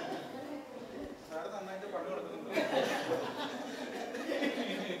sir നന്നായിട്ട് പണി കൊടുക്കുന്നുണ്ട്.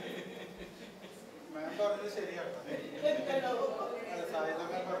 മാം പറഞ്ഞത് ശരിയാണ്. അതെ, സാഹിത്യ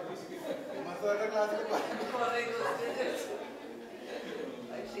മാം പറഞ്ഞു. വിമർശകരുടെ ക്ലാസ്സിൽ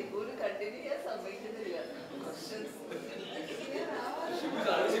ഷിബുവിന് കണ്ടിന്യൂ ചെയ്യാൻ സമ്മതിക്കുന്നില്ല. Questions. Shibu is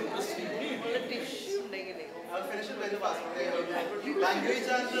always interesting. ഉള്ള ടിഷ്യൂ ഉണ്ടെങ്കിലേ. I'll finish it very fast. Language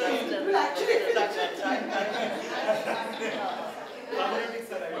and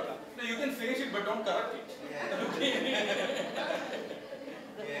hermeneutics are right. No, you can finish it, but don't correct it.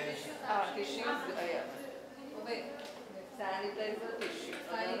 Yes. Tissues, yeah. Wait. Sanitizer tissue.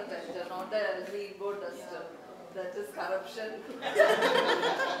 Another better, not the elbow duster. That is corruption.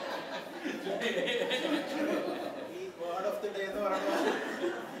 ഈ word of the day എന്ന് പറയുമ്പോൾ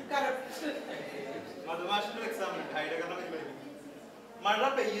Corrupt. Madhumash's മഴ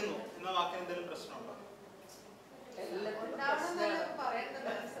പെയ്യുന്നു എന്ന വാക്കിന് എന്തെങ്കിലും പ്രശ്നമുണ്ടോ? അല്ല,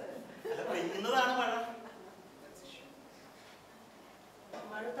 പെയ്യുന്നതാണ് മഴ.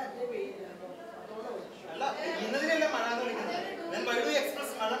 മഴ തന്നെ പെയ്യില്ല. അല്ല, പെയ്യുന്നതിനല്ലേ മഴ എന്ന് വിളിക്കുന്നത്. Then why do you express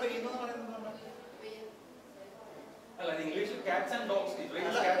മഴ പെയ്യുന്നു എന്ന് പറയുന്നത്? അല്ല, ഇംഗ്ലീഷിൽ cats and dogs.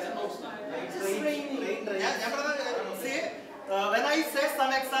 Cats and dogs. ഞാൻ പറഞ്ഞത്, see, when I say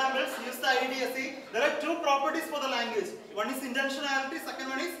some examples, use the idea. See, there are two properties for the language. One is intentionality, second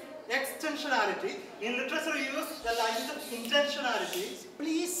one is extensionality. In literature, we use the language of intentionality.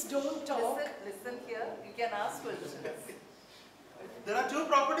 Please don't talk. Listen here, you can ask questions. There are two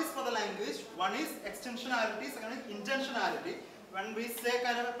properties for the language. One is extensionality, second is intentionality. When we say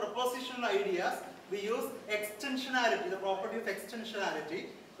kind of a propositional ideas, we use extensionality, the property of extensionality.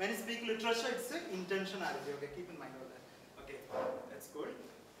 When you speak literature, it's intentionality. Okay, keep in mind all that. Okay, that's good.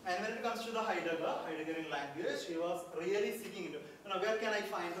 And when it comes to the Heideggerian language, he was really seeking into, where can I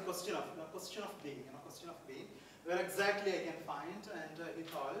find the question of being, question of being, where exactly I can find, and he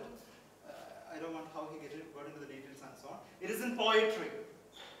told, I don't want how he got into the details and so on. It is in poetry.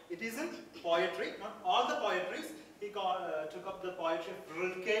 It is in poetry, not all the poetries. He took up the poetry of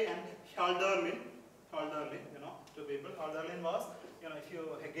Rilke and Hölderlin, two people. Hölderlin was, if you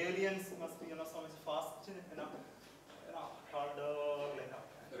Hegelians must be, so much fast, Hölderlin.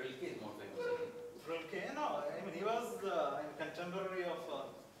 Rilke is not famous. Rilke, no, I mean he was a contemporary of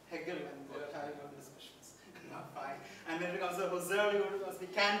Hegel, and they were having good discussions. Fine. And when it comes to Husserl, it was the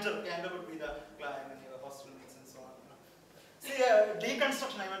Cantor would be the hostel mates and so on. See,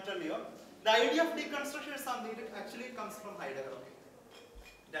 deconstruction, I want to tell you, the idea of deconstruction is something that actually comes from Heidegger. Okay?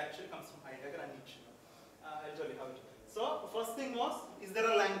 It actually comes from Heidegger and Nietzsche. I'll tell you how it is. So, first thing was, is there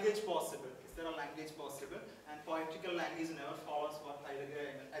a language possible? Is there a language possible? And poetical language never follows what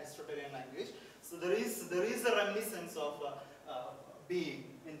Heideggerian and Aristotelian language. So there is a reminiscence of being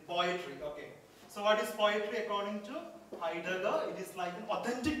in poetry. Okay. So what is poetry according to Heidegger? It is like an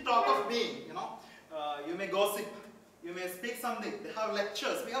authentic talk of being. You may gossip, you may speak something. They have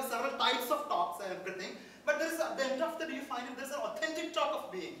lectures. We have several types of talks and everything. But there is at the end of the day, you find there's an authentic talk of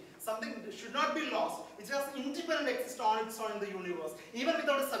being. Something that should not be lost. It just independent exists on its own in the universe. Even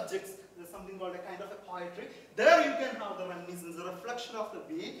without the subjects, there's something called a kind of a poetry. There you can have the reminiscence, the reflection of the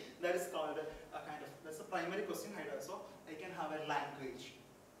being. That is called a kind of, that's a primary question Heidegger. So I can have a language.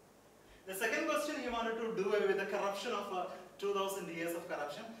 The second question he wanted to do away with the corruption of 2000 years of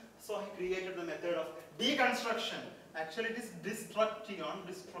corruption. So he created the method of deconstruction. Actually it is Destruktion,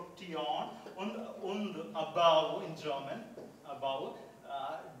 und Abbau in German, Abbau,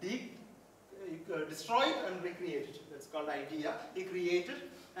 destroyed and recreated. That's called idea. He created,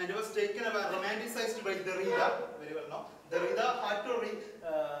 and it was taken away, romanticized by Derrida, very well known. Derrida had to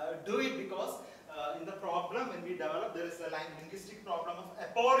do it because in the problem when we develop, there is a linguistic problem of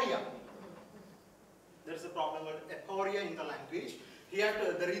aporia. There is a problem with aporia in the language.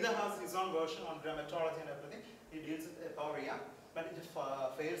 Derrida has his own version on grammatology and everything. He deals with aporia, but it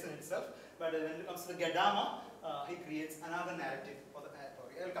fails in itself. But when it comes to the Gadama, he creates another narrative for the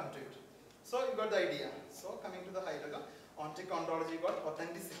aporia. I'll come to it. So you got the idea. So coming to the Heidegger, ontology ontology, you got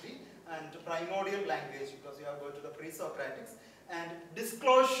authenticity and primordial language, because you have to go to the pre-Socratics, and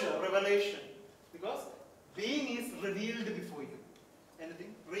disclosure, revelation, because being is revealed before you.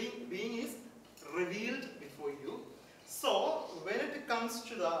 Anything? Being is revealed before you. So when it comes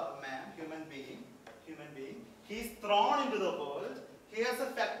to the man, human being, he is thrown into the world. He has a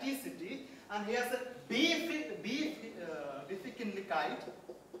facticity and he has a Befindlichkeit, a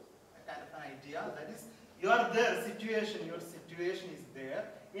kind of an idea. That is, you are there, your situation is there.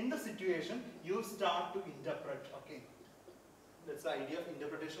 In the situation, you start to interpret. Okay, that's the idea of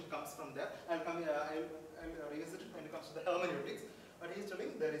interpretation comes from there. I'll revisit it when it comes to the hermeneutics. But he's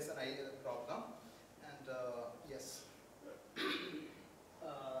telling there is an idea problem, and yes.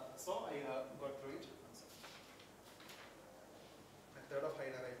 So I got through it. Method of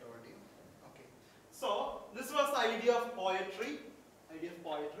Heidegger, I told you. Okay. So this was the idea of poetry.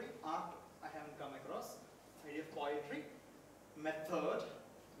 Art I haven't come across. Idea of poetry. Method.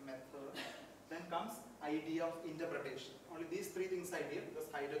 Then comes idea of interpretation. Only these three things I did, because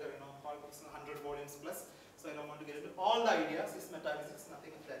Heidegger, all books in 100 volumes plus. So I don't want to get into all the ideas. It's metaphysics,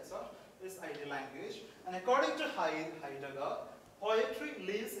 nothing of that sort. This idea language. And according to Heidegger, poetry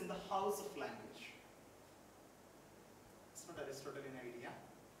lives in the house of language. It's not Aristotelian idea.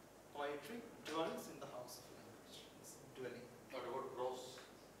 Poetry dwells in the house of language. It's dwelling. What about prose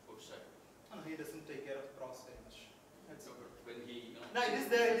outside? No, he doesn't take care of prose very much. When he, No, it is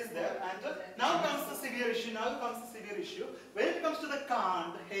there. And now comes the severe issue. When it comes to the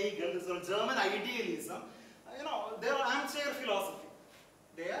Kant, Hegel, this whole German idealism, they are armchair philosophy.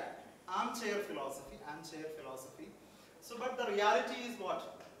 They are armchair philosophy, So, but the reality is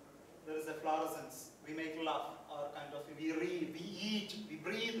what? There is a fluorescence. We make love, or kind of, we read, we eat, we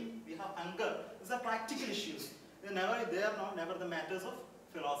breathe, we have hunger. These are practical issues. They are never the matters of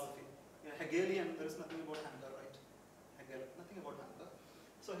philosophy. Hegelian, there is nothing about hunger, right? Hegel, nothing about hunger.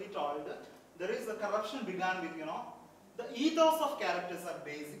 So he told that there is the corruption began with, the ethos of characters are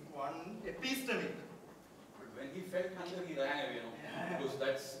basic, one, epistemic. But when he felt hunger, he ran away, because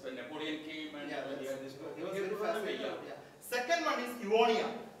that's when Napoleon came and he had this. He was very fascinated. Second one is euonia.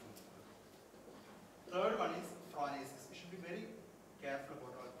 Third one is phronesis. You should be very careful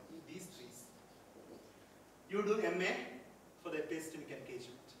about all these three. You do MA for the epistemic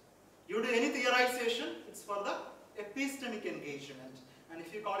engagement. You do any theorization, it's for the epistemic engagement. And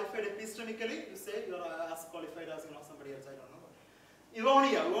if you qualified epistemically, you say you are as qualified as somebody else, I don't know.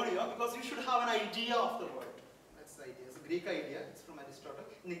 Euonia, because you should have an idea of the world. That's the idea. It's a Greek idea, it's from Aristotle.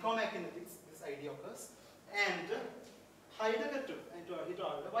 Nicomacheae, this idea occurs. And Heidegger too, and he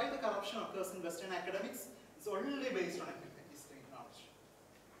told why the corruption occurs in Western academics is only based on epistemic knowledge.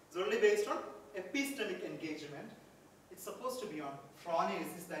 It's only based on epistemic engagement. It's supposed to be on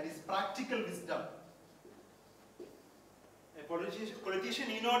phronesis, that is practical wisdom. A politician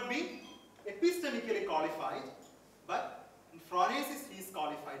need not be epistemically qualified, but in phronesis he is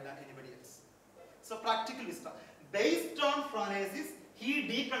qualified than anybody else. So practical wisdom. Based on phronesis, he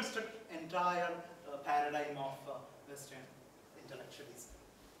deconstructs entire paradigm of Western intellectualism.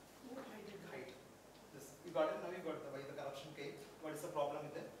 You got it? Now you got the why the corruption came. What is the problem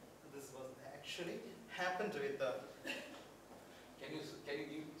with it? This was actually happened with the. Can you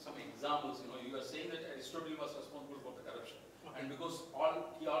give some examples? You are saying that Aristotle was responsible for the corruption, and because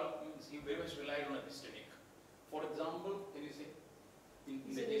he very much relied on epistemic. For example, can you say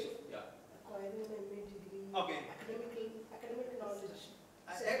in the case of acquiring an MA degree, academic knowledge.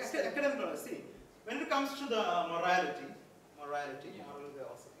 Academic knowledge. See, when it comes to the morality, moral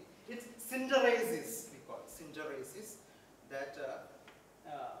philosophy, it's synderesis. We call it synderesis. That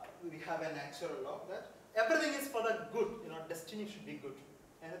we have a natural law that everything is for the good. Destiny should be good.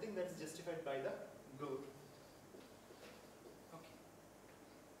 Anything that is justified by the good. Okay.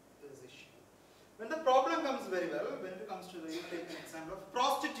 This is issue. When the problem comes very well, when it comes to the, you take an example of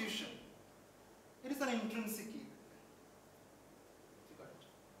prostitution. It is an intrinsic evil. You got it?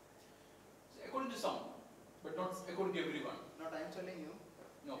 So according to some, but not according to everyone. Not I am telling you.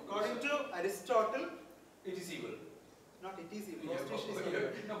 No. According to Aristotle, it is evil. not it is evil. Yeah, Prostitution is but- evil.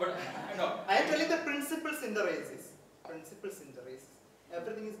 No, but no. I am telling the principles in the races. Principles in the races.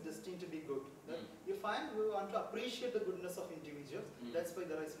 Everything is destined to be good. That you find we want to appreciate the goodness of individuals. That's why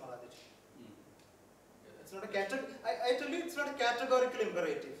there is morality. It's not a I tell you, it's not a categorical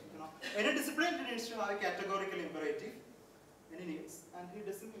imperative. Any discipline needs to have a categorical imperative. Any needs, and he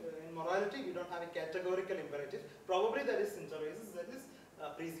doesn't. In morality, we don't have a categorical imperative. Probably that is synthesis. That is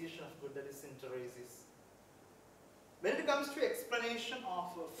appreciation of good. That is synthesis. When it comes to explanation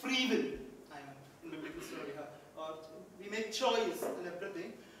of free will, in biblical story, we make choice and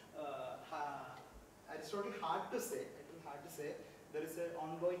everything. Aristotle hard to say. There is an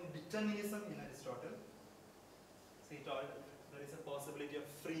ongoing determinism in Aristotle. So he told there is a possibility of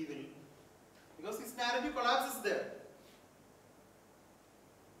free will because his narrative collapses there.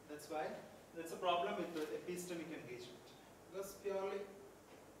 That's why that's a problem with the epistemic engagement because purely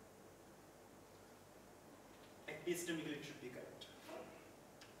epistemically it should be correct.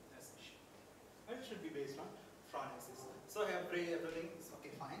 That's the issue. And it should be based on phronesis. So everything is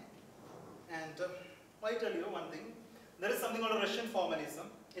okay, fine. And I tell you one thing. There is something called Russian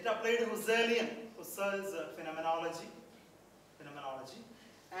formalism. It applied Husserl's phenomenology,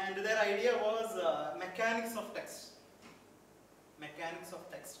 and their idea was mechanics of text.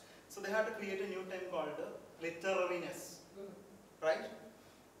 So they had to create a new term called literariness, right?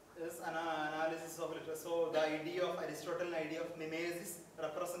 It's an analysis of literature. So the idea of Aristotle, idea of mimesis,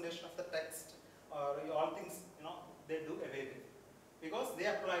 representation of the text, or all things, they do away with, because they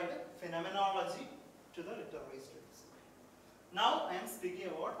applied phenomenology to the literary studies. Now I am speaking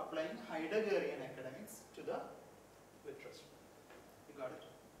about applying Heideggerian academics to the literature. You got it?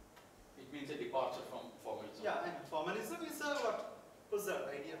 It means a departure from formalism. Yeah, and formalism is what? Husserl,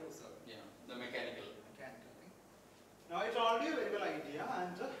 idea of Husserl. Yeah, the mechanical thing. Now I told you a very well idea,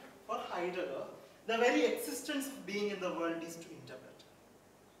 and for Heidegger, the very existence of being in the world is to interpret.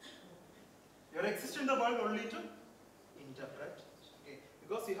 Your existence in the world only to interpret.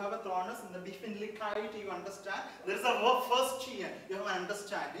 Because you have a thrones in the Befindlichkeit, you understand. There is a verb first chain, you have an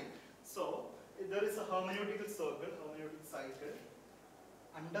understanding. So, there is a hermeneutical circle, hermeneutic cycle,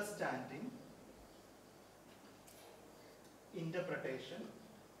 understanding, interpretation,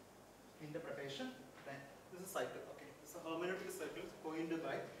 interpretation, then this is cycle. Okay, so hermeneutical cycle coined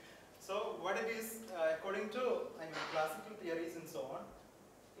by. So what it is, according to classical theories and so on,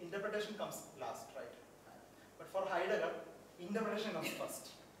 interpretation comes last, right? But for Heidegger, interpretation comes first.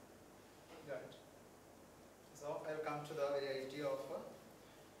 Got it. So I'll come to the very idea of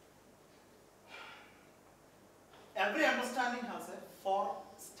every understanding has a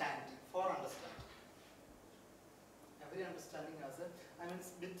for-standing, for understanding. Every understanding has a,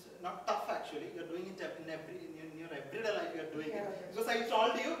 it's a bit not tough actually. You're doing it in your everyday life. You're doing it because I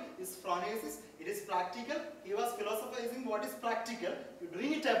told you it's phronesis. It is practical. He was philosophizing what is practical. You're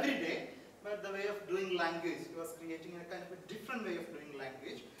doing it every day, but the way of doing language, he was creating a kind of a different way of doing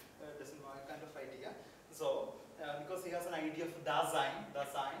language. Doesn't know a kind of idea. So because he has an idea of Dasein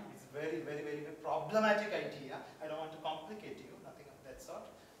is very problematic idea. I don't want to complicate you. Nothing of that sort.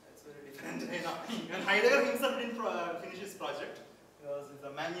 It's very different. Even Heidegger himself didn't finish his project because the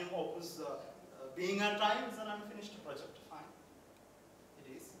magnum opus, being on time, is an unfinished project. Fine,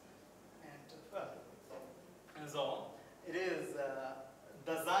 it is, and so it is.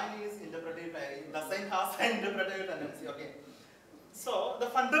 Dasein is interpreted by Dasein has an interpretive tendency. Okay. So the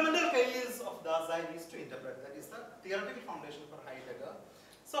fundamental case of Dasein is to interpret. That is the theoretical foundation for Heidegger.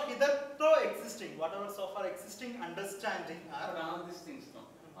 So hitherto existing, whatever so far existing understanding are. But all these things,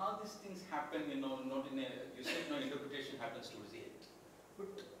 all these things happen, not in a, you said interpretation happens towards the end.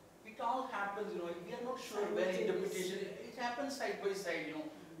 But it all happens, we are not sure when interpretation, it happens side by side,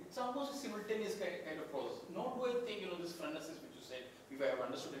 It's almost a simultaneous kind of process. Not do I think, this phronesis which you said, if I have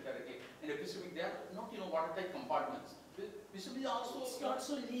understood it correctly, and epistemic, they are not, watertight compartments. Epistemic also. It's not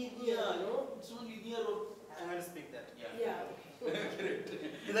so linear, It's not linear. I'm going to speak that. Yeah.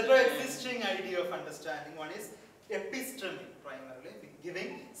 Hitherto existing idea of understanding, one is epistemic primarily,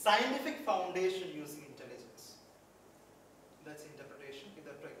 giving scientific foundation using intelligence. That's interpretation,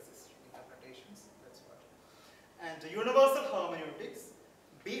 hitherto existing interpretations, that's what. And universal hermeneutics,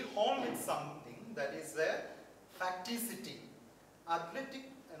 be home with something that is a facticity. Athletic,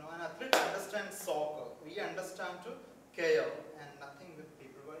 an athlete understands soccer, we understand to care and nothing with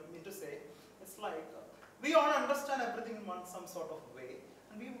people. What I mean to say, it's like, we all understand everything in some sort of way,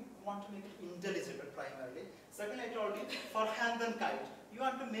 and we want to make it intelligible primarily. Second, I told you, for hand and kite, you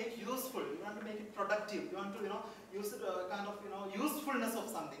want to make useful, you want to make it productive, you want to, use it kind of, usefulness of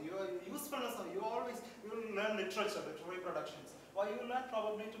something. You will learn literature, literary productions. Or you will learn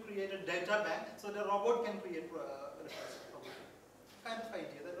probably to create a data bank so the robot can create literature. Kind of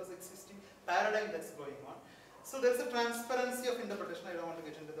idea that was existing, paradigm that's going on. So there's a transparency of interpretation. I don't want to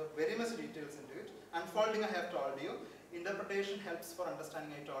get into the very much details into it. Unfolding, I have told you. Interpretation helps for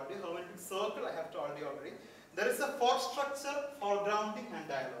understanding, I told you. Hermeneutic circle, I have told you already. There is a for structure, foregrounding, and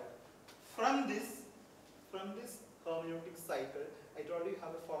dialogue. From this hermeneutic cycle, I told you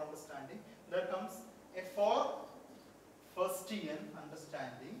have a for understanding. There comes a for firstian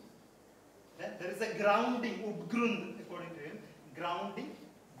understanding. Then there is a grounding, upgrund, according to him, grounding.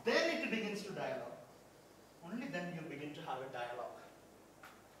 Then it begins to dialogue. Only then you begin to have a dialogue.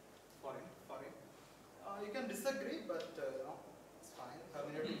 For him. You can disagree, but it's fine.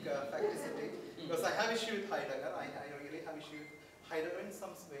 Hermeneutic facticity. Because I have issue with Heidegger. I really have issue with Heidegger in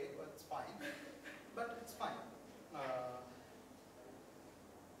some way, but it's fine. But it's fine.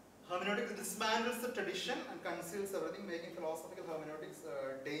 Hermeneutics dismantles the tradition and conceals everything, making philosophical hermeneutics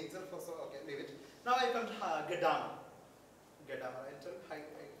danger for okay, leave it. Now I come to Gadamer. I'll tell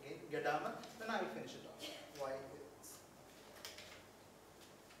again Gadamer, then I will finish it off. Why it's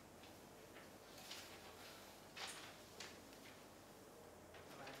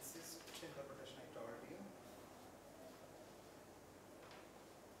Marxist interpretation I told you.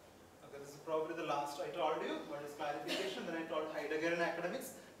 Okay, this is probably the last I told you. What is clarification? Then I told Heideggerian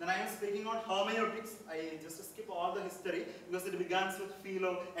academics. Then I am speaking on hermeneutics. I just skip all the history because it begins with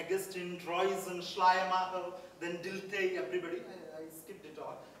Philo, Augustine, Droysen, Schleiermacher, then Dilthey, everybody. I skipped it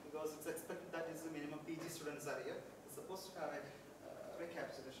all because it's expected that is the minimum PG students are here. It's supposed to have a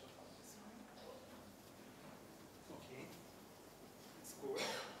recapitulation of this. Okay, it's good.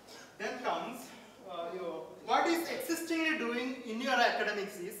 Then comes what is existingly doing in your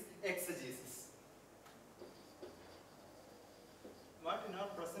academics is exegesis. What in our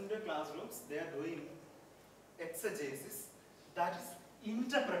present day classrooms they are doing exegesis, that is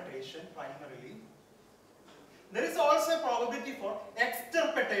interpretation primarily. There is also a probability for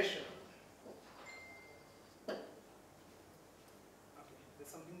exterpretation. Okay,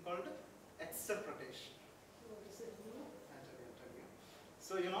 there's something called exterpretation.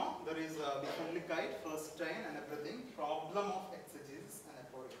 So there is Bifenlikite, first time and everything, problem of exegesis and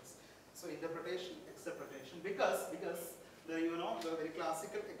aporics. So interpretation, exterpretation, because the very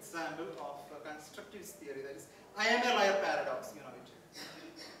classical example of constructivist theory, that is, I am a liar paradox, you know it.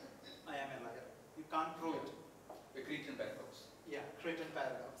 I am a liar. You can't prove it. The Cretan paradox. Yeah, Cretan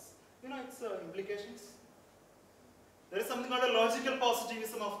paradox. You know its implications? There is something called a logical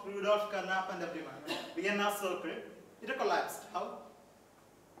positivism of Rudolf Carnap and everyone. Vienna Circle. It collapsed. How?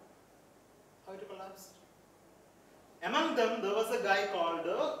 How it collapsed? Among them, there was a guy called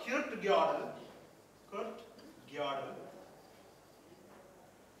Kurt Gödel. Kurt Gödel.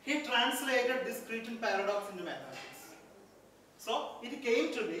 He translated this Cretan paradox into mathematics. So it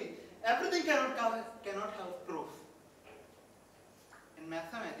came to be everything cannot have proof. In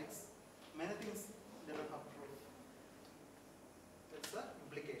mathematics, many things don't have proof. That's the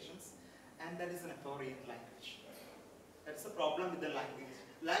implications, and that is an authority in language. That's the problem with the language.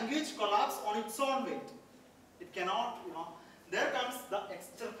 Language collapses on its own weight. It cannot, there comes the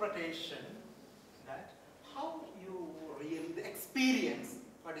exterpretation that how you really, the experience,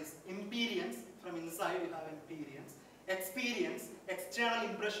 what is imperience, from inside you have imperience, experience, external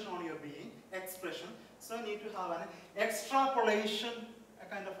impression on your being, expression. So you need to have an extrapolation, a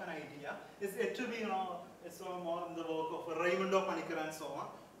kind of an idea. It's yet to be, it's more in the work of Raimundo Panikkar and so on.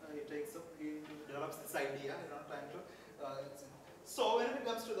 He develops this idea. I don't have time to. So when it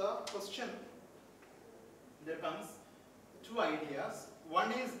comes to the question, there comes two ideas.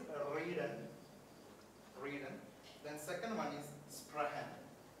 One is Reden. Then second one is Sprahan.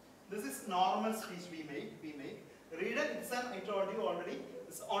 This is normal speech we make. Reden, it's an, I told you already,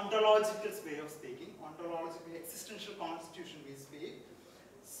 it's ontological way of speaking, ontological existential constitution we speak.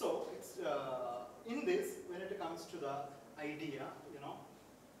 So it's in this, when it comes to the idea,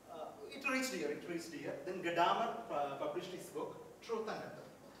 it reached here. Then Gadamer published his book, Truth and Method.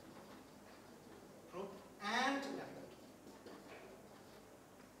 Truth and Method.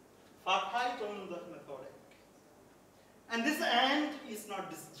 Fahrenheit on the methodic. And this and is not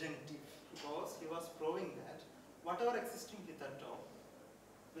disjunctive, because he was proving that whatever existing hitherto,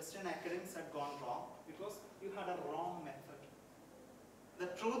 Western academics had gone wrong because you had a wrong method. The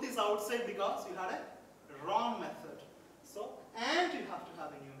truth is outside because you had a wrong method. So, and you have to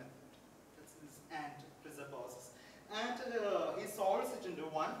have a new method. That's this and presupposes. And he solves it into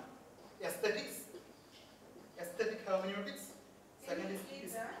one, aesthetics, aesthetic hermeneutics. Second is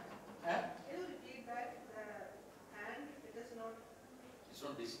Can you repeat that? And it is not. It's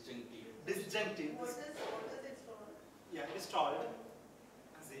not disjunctive. Disjunctive. What is it for? Yeah, it is told.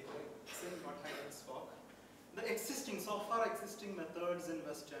 Same what Heidegger spoke. The existing, so far existing methods in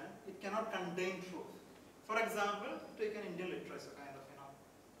Western, it cannot contain truth. For example, take an Indian literature, kind of,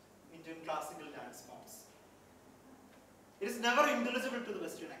 Indian classical dance forms. It is never intelligible to the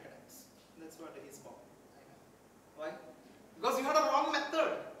Western academics. That's what he spoke. Why? Because you had a wrong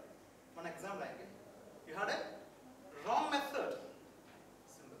method. One example I give. You had a wrong method.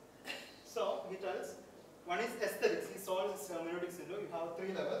 Simple. So he tells, one is aesthetics. He solves hermeneutics into, you have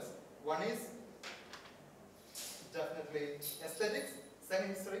three levels. One is definitely aesthetics, second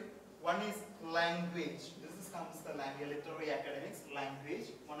history. One is language. This comes the literary academics, language,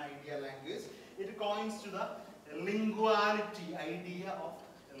 one idea language. It coins to the linguality, idea of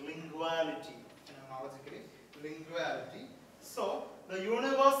linguality, phenomenologically, linguality. So, the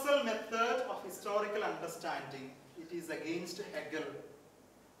universal method of historical understanding, it is against Hegel.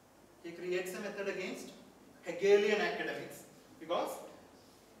 He creates a method against Hegelian academics because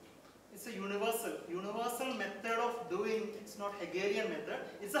it's a universal method of doing. It's not Hegelian method.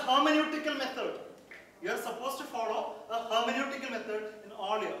 It's a hermeneutical method. You are supposed to follow a hermeneutical method in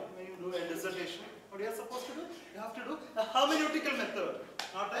all your, when you do a dissertation. What you are supposed to do? You have to do a hermeneutical method,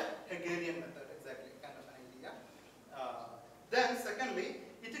 not a Hegelian method. Exactly, kind of an idea. Then, secondly,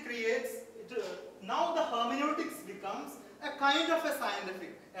 it creates. Now the hermeneutics becomes a kind of a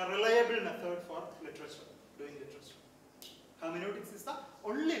scientific, a reliable method for literature, doing literature. Hermeneutics is the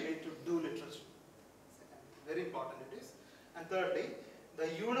only way to do literature. Very important it is. And thirdly, the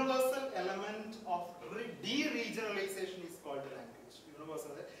universal element of de-regionalization is called language.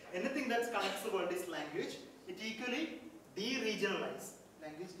 Universal. Anything that connects the world is language. It equally de-regionalizes.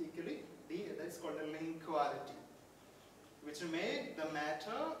 Language equally that is called a linguality, which made the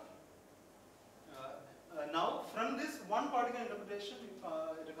matter. Now, from this one particular interpretation,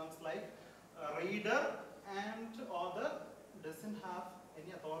 it becomes like a reader and author doesn't have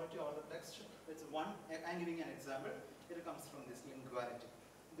any authority over the text. It's one. I'm giving an example. It comes from this linguality.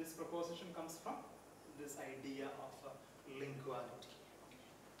 This proposition comes from this idea of linguality,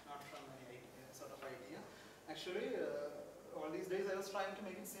 not from any sort of idea. Actually, all these days I was trying to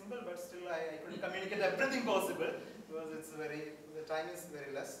make it simple, but still I couldn't communicate everything possible because it's the time is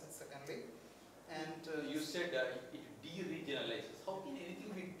very less. And secondly, And you said it de-regionalizes. How can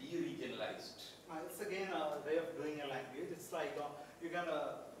anything be de-regionalized? it's again a way of doing a language. It's like you can,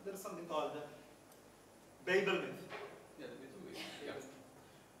 there is something called Babel myth. Yeah, the myth. Yeah.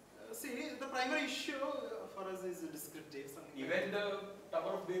 See, the primary issue for us is descriptive. Something Even the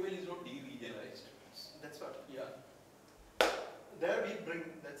Tower of Babel is not de-regionalized. that's what. Yeah. There we bring,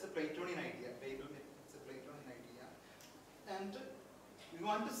 that's a Platonian idea. Babel myth, it's a Platonian idea. And we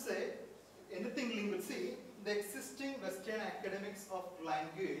want to say anything linguistic. See, the existing Western academics of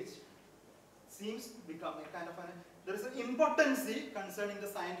language seems to become a kind of there is an impotency concerning the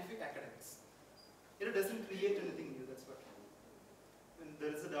scientific academics. It doesn't create anything new, that's what. When there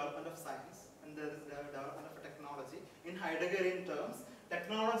is a development of science and there is a development of technology, in Heideggerian terms,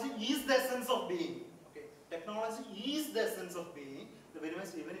 technology is the essence of being. Okay, technology is the essence of being. Very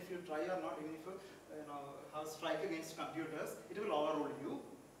much, even if you try or not, even if you have strike against computers, it will overrule you.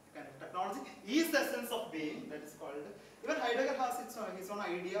 Kind of technology is the essence of being. That is called. Even Heidegger has his own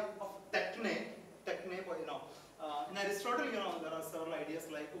idea of techne. In Aristotle, there are several ideas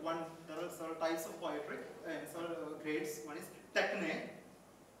like there are several types of poetry and several grades. One is techne,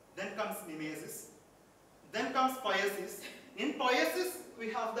 then comes mimesis, then comes poiesis. In poiesis, we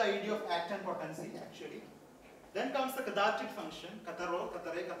have the idea of act and potency actually. Then comes the cathartic function, katharo,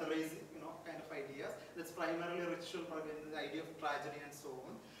 kathare, katharese, kind of ideas. That's primarily ritual, the idea of tragedy and so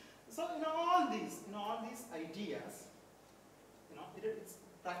on. So in all these ideas, it's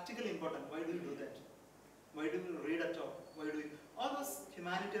practically important. Why do you do that? Why do you read at all? Why do you? All those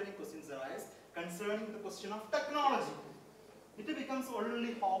humanitarian questions arise concerning the question of technology. It becomes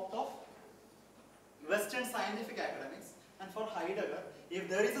only hope of Western scientific academics. And for Heidegger, if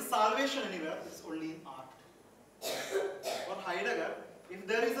there is a salvation anywhere, it's only in art. For Heidegger, if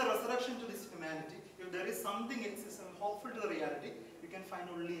there is a resurrection to this humanity, if there is something exists and hopeful to the reality, you can find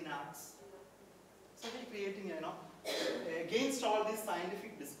only in arts. So he's creating, against all this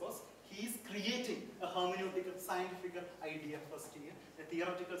scientific discourse, he is creating a hermeneutical, scientific idea first here, a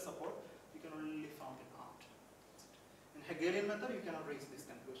theoretical support you can only found in art. In Hegelian method, you cannot reach this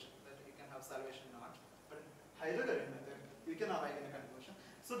conclusion that you can have salvation in art. But in Heideggerian method, you can arrive in a conclusion.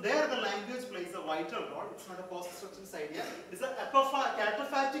 So there the language plays a vital role. It's not a post-structuralist idea. It's a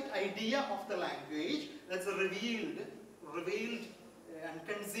cataphatic idea of the language that's revealed and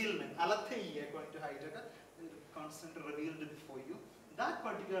concealment. Alathei, according to Heidegger, constantly revealed before you. That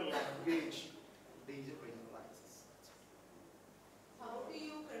particular language de-regionalizes. How do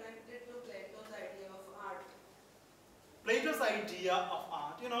you connect it to Plato's idea of art? Plato's idea of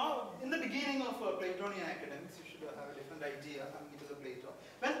art, in the beginning of Platonian academics, you should have a different idea coming into the Plato.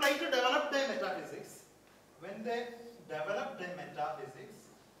 When Plato developed their metaphysics, many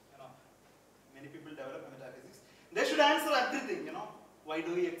people develop metaphysics, they should answer everything, why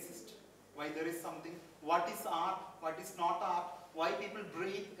do we exist? Why there is something? What is art? What is not art? Why people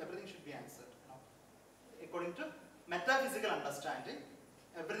breathe? Everything should be answered. According to metaphysical understanding,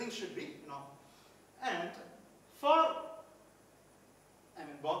 everything should be, And for,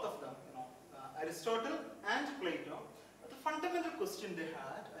 both of them, Aristotle and Plato, the fundamental question they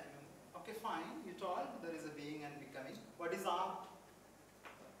had, okay, fine, you told there is a being and becoming. What is art?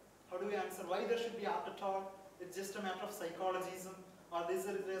 How do we answer why there should be art at all? It's just a matter of psychologism, or there's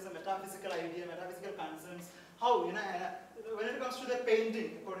a metaphysical idea, metaphysical concerns. How, when it comes to the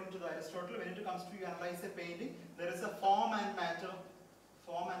painting, according to the Aristotle, when it comes to you analyze a painting, there is a form and matter,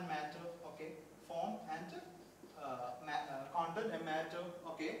 okay, form and content and matter,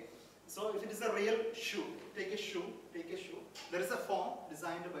 okay. So if it is a real shoe, take a shoe, there is a form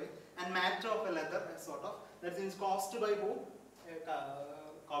designed by, and matter of a leather, sort of, that is caused by who?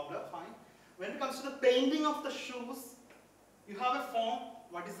 Cobbler, fine. When it comes to the painting of the shoes, you have a form,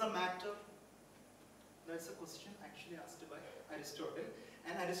 what is the matter? That's a question actually asked by Aristotle,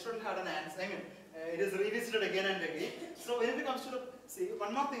 and Aristotle had an answer. It is revisited again and again. So when it comes to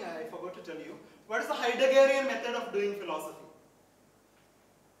one more thing I forgot to tell you. What is the Heideggerian method of doing philosophy?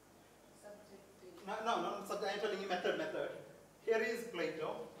 Subjective. No, I'm telling you method. Here is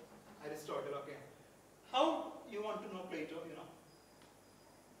Plato, Aristotle, okay. How you want to know Plato,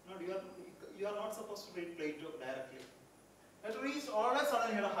 No, you are not supposed to read Plato directly. You have to read all of a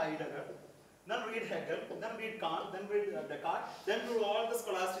sudden you have Heidegger, then read Hegel, then read Kant, then read Descartes, then do all the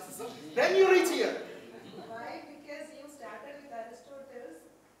scholasticism, then you reach here. Why? Because you started with Aristotle's.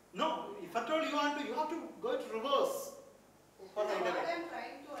 No, if at all you have to go to reverse for What Heidegger. I'm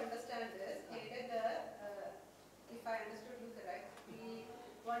trying to understand is, Heidegger, if I understood you correct, he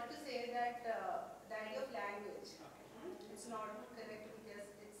wanted to say that the idea of language, it's not correct because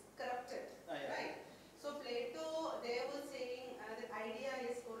it's corrupted, Yeah. right? So Plato, they were saying the idea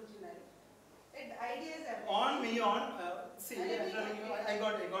is original. See, I'm telling you, I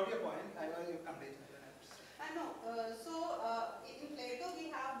got your point. I got you complete. I know. In Plato we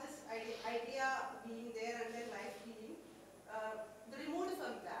have this idea being there and then life being removed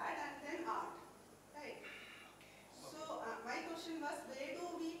from that and then art, right? So my question was, where do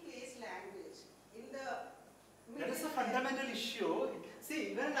we place language in the That is a fundamental issue.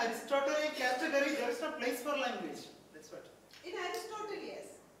 See, even in Aristotelian category, there is no place for language. That's what. In Aristotle, yes.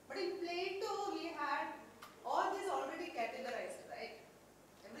 But in Plato, we had all this already categorized, right?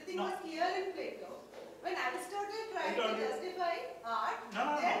 Everything was clear in Plato. When Aristotle tried to justify art,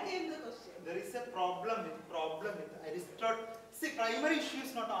 there came the question. There is a problem with Aristotle. See, primary issue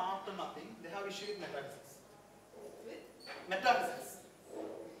is not art or nothing. They have issue with metaphysics. With? Metaphysics.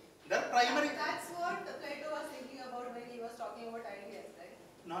 Their primary. That's what Plato was thinking about when he was talking about ideas, right?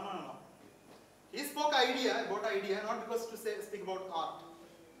 No. He spoke about idea, not because to speak about art.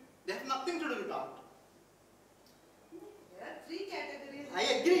 They have nothing to do with art. There are three categories. I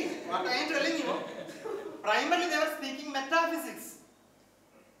agree. What I am telling you, primarily they were speaking metaphysics.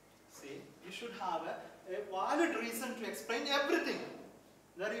 See, you should have a valid reason to explain everything.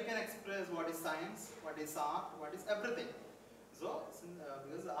 There you can express what is science, what is art, what is everything. So,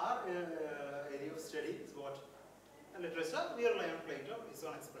 because our area of study is what? Literature, we rely on Plato, his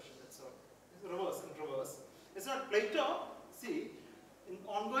own expression, that's all. It's reverse. It's not Plato, see, in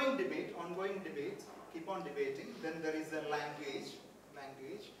ongoing debate, keep on debating, then there is a language,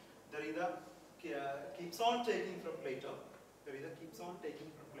 there either keeps on taking from Plato,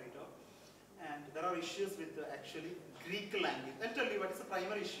 and there are issues with actually Greek language. I'll tell you what is the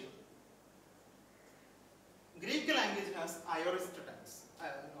primary issue. Greek language has aorist tense.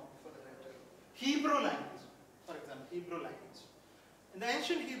 Hebrew language, for example, Hebrew language. In the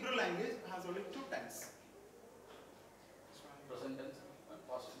ancient Hebrew language has only two tense. Present tense and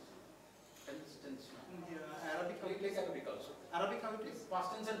past tense. Tense. Arabic how it is? Arabic also. Arabic how it is?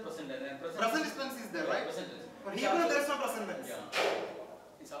 Past tense and present tense. And Present tense is there, right? Present tense. For Hebrew there is no present tense.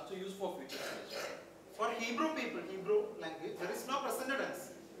 Yeah. It's also used for future tense. For Hebrew people, Hebrew language, there is no present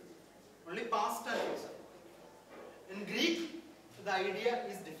tense. Only past tense. In Greek, the idea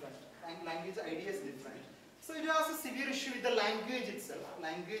is different. Language idea is different. So it has a severe issue with the language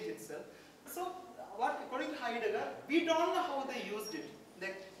itself. So what, according to Heidegger, we don't know how they used it.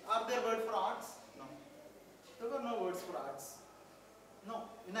 Are there words for arts? No. There were no words for arts. No.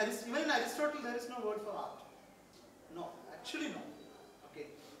 Even in Aristotle, there is no word for art. No. Actually, no. Okay.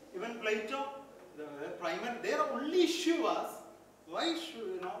 Even Plato, their only issue was why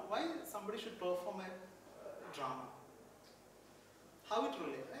somebody should perform a drama. How it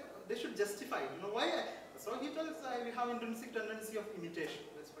relates? They should justify it. Why? So he tells we have intrinsic tendency of imitation.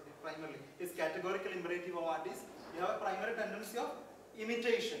 That's what it primarily is. Categorical imperative of art is you have a primary tendency of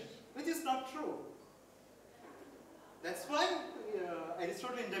imitation, which is not true. That's why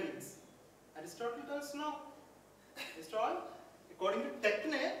Aristotle intervenes. Aristotle tells no. Aristotle, according to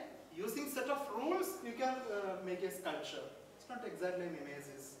techne, using set of rules, you can make a sculpture. It's not exactly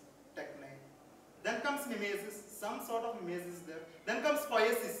mimesis, techne. Then comes mimesis, some sort of mimesis there. Then comes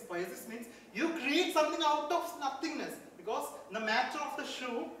poiesis. Poiesis means you create something out of nothingness. Because the matter of the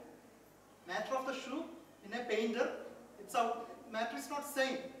shoe in a painter, it's out. Matter is not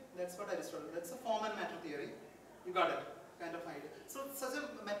same. That's what Aristotle. That's a form and matter theory. You got it, kind of idea. So such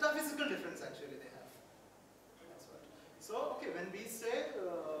a metaphysical difference actually they have. That's what. So okay, when we say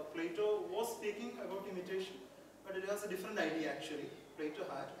Plato was speaking about imitation, but it has a different idea actually. Plato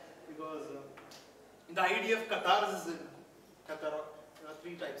had, because the idea of catharsis, there are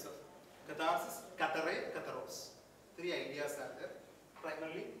three types of catharsis, kathare, katharos. Three ideas are there.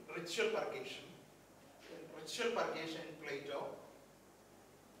 Primarily ritual purgation. Ritual purgation in Plato,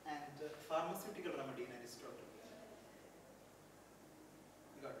 and pharmaceutical remedy in Aristotle.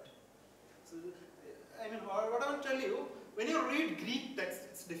 Got it. So, I mean, what I will tell you, when you read Greek text,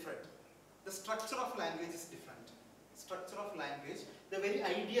 it's different. The structure of language is different. Structure of language, the very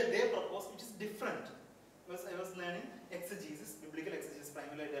idea they propose, which is different. Because I was learning exegesis, biblical exegesis,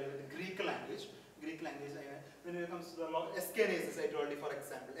 primarily I dealt with the Greek language. When it comes to the eskenesis, I told you, for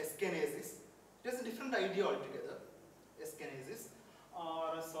example, eskenesis, it has a different idea altogether. Eskenesis,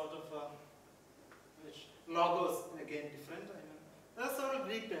 or a sort of logos, again different. There are several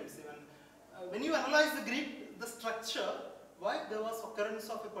Greek terms even. When you analyze the Greek, the structure, why there was occurrence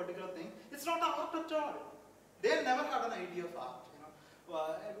of a particular thing, it's not art at all. They never had an idea of art.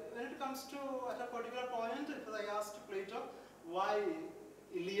 When it comes to at a particular point, I asked Plato why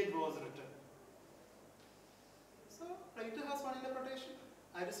Iliad was written. So Plato has one interpretation,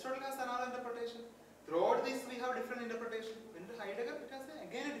 Aristotle has another interpretation. Throughout this we have different interpretation. When to Heidegger, it has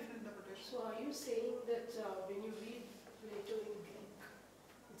again a different interpretation. So are you saying that when you read Plato to in Greek.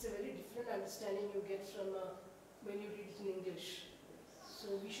 It's a very different understanding you get from when you read it in English.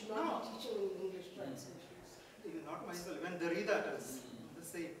 So we should not be teaching in English translations. Not myself, even Derrida does the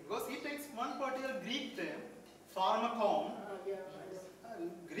same. Because he takes one particular Greek term, pharmakon.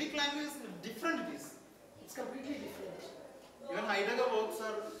 Greek language is different it is. It's completely different. Even Heidegger works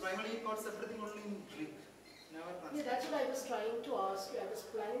are primarily quotes everything only in Greek. Never translated. Yeah, that's what I was trying to ask you. I was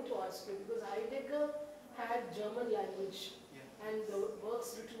planning to ask you because Heidegger had German language and the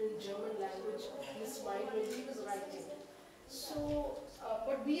works written in German language in his mind when he was writing. So,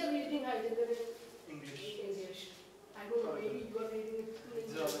 but we are reading Heidegger in English. I don't know, maybe you are reading it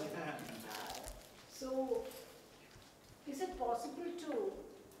in German. So, is it possible to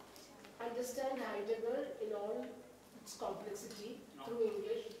understand Heidegger in all its complexity through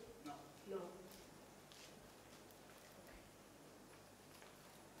English? No. No.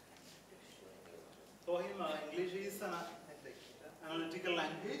 For him, English is an analytical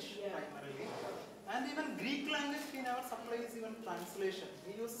language primarily. And even Greek language, he never supplies even translation.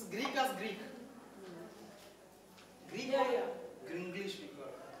 He uses Greek as Greek. Greek or Gringlish people.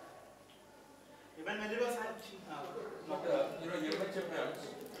 Even when it was...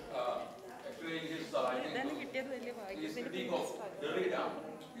 actually in his, I think, his critique of Derrida,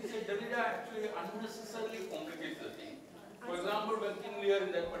 he said Derrida actually unnecessarily complicates the thing. For example, when King Lear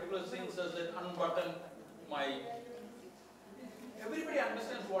in that particular scene says that unbutton my... Everybody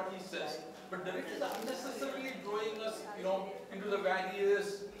understands what he says, but Derrida is unnecessarily drawing us, into the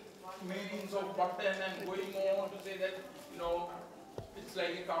various meanings of button and going on to say that, it's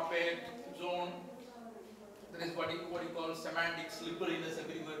like a carpet, zone. There is what you call semantic slipperiness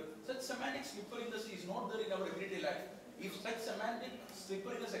everywhere. Such semantic slipperiness is not there in our everyday life. If such semantic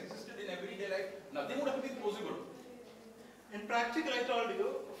slipperiness existed in everyday life, nothing would have been possible. In practical, I told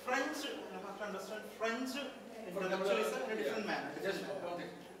you, French, you have to understand, French intellectualism in a different manner. Just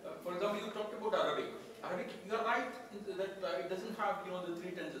for example, you talked about Arabic. Arabic, you are right that it doesn't have the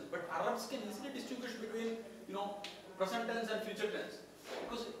three tenses, but Arabs can easily distinguish between present tense and future tense.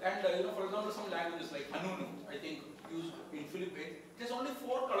 Because for example, some languages like Hanunu, I think used in Philippines, it has only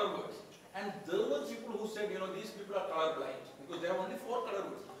 4 color words. And there were people who said, these people are color blind because they have only 4 color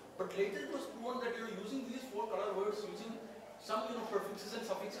words. But later it was proven that using these 4 color words, using some prefixes and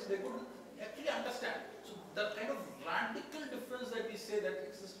suffixes, they could actually understand. So the kind of radical difference that we say that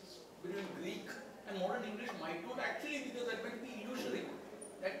exists between Greek and modern English might not actually be there. That might be illusory.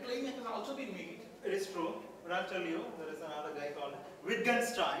 That claim has also been made. It is true, but I'll tell you, there is another guy called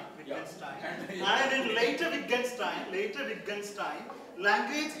Wittgenstein. And in later Wittgenstein,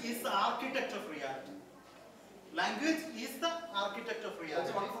 language is the architect of reality. Language is the architect of reality. That's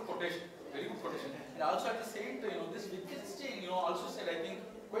a wonderful quotation, very good quotation. And also at the same time, this Wittgenstein, also said, I think,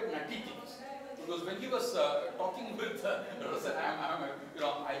 quite nutty things. Because when he was talking with Russell,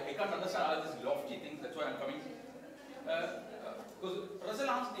 I can't understand all these lofty things, that's why I'm coming. Because Russell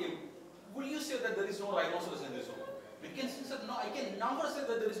asked him, will you say that there is no rhinoceros in this room? Wittgenstein said, no, I can never say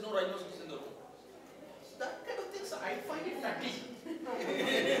that there is no rhinoceros in the room. So that kind of things, I find it nutty.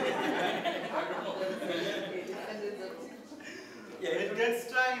 I don't know.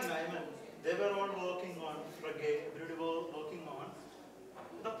 Wittgenstein, they were all working on Frege, everybody were working on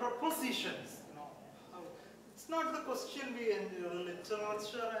the propositions. It's not the question we in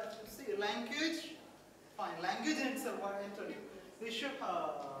literature. See, language, fine, language in itself, what I tell you. The issue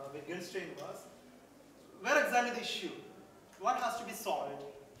Wittgenstein was, where exactly the issue? What has to be solved,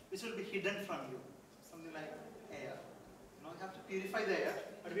 which will be hidden from you? Something like air. You have to purify the air,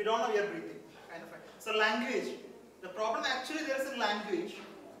 but we don't know we are breathing. Kind of. So language, the problem actually there is in language.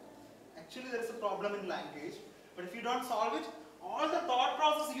 Actually there is a problem in language, but if you don't solve it, all the thought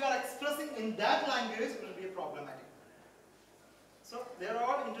process you are expressing in that language will be problematic. So they are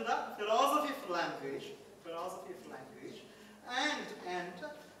all into the philosophy of language, and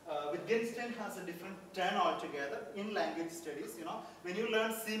Wittgenstein has a different turn altogether in language studies. When you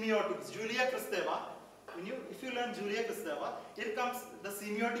learn semiotics, Julia Kristeva, if you learn Julia Kristeva, the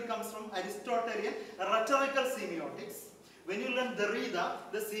semiotic comes from Aristotelian rhetorical semiotics. When you learn Derrida,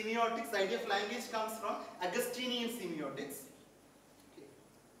 the semiotics, the idea of language comes from Augustinian semiotics.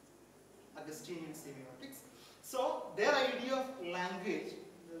 Augustinian semiotics. So their idea of language,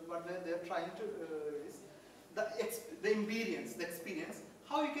 what they are trying to is the experience,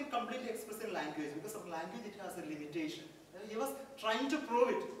 how you can completely express in language. Because of language, it has a limitation. He was trying to prove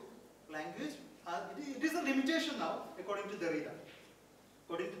it. Language, it is a limitation now, according to Derrida.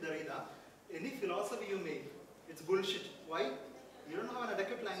 According to Derrida, any philosophy you make, it's bullshit. Why? You don't have an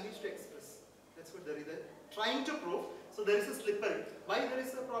adequate language to express. That's what Derrida is trying to prove. So there is a slippery. Why there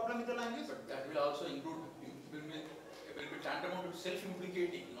is a problem with the language? But that will also include will be tantamount to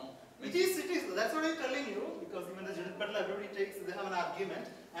self-implicating, you know. It is. That's what I'm telling you, because even the Judith Butler, everybody they have an argument,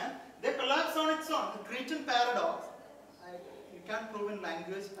 and they collapse on its own. The Cretan paradox, you can't prove in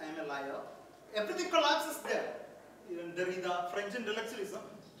language, I am a liar. Everything collapses there. Even Derrida, French intellectualism,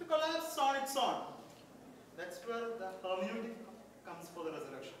 to collapse on its own. That's where the hermeneutic comes for the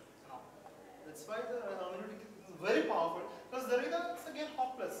resurrection. That's why the hermeneutic is very powerful, because Derrida is again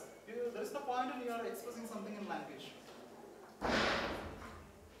hopeless. There is no point in you are expressing something in language.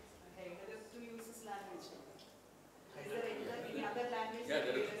 Heidegger too uses language. Is there any other language? Yeah,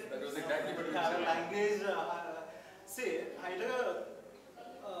 that was exactly what We we have a said. language. See, Heidegger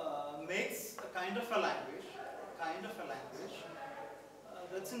makes a kind of a language.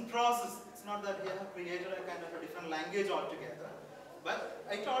 That's in process. It's not that he has created a kind of a different language altogether. But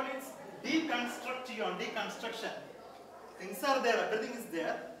I told you it's deconstruction. Things are there, everything is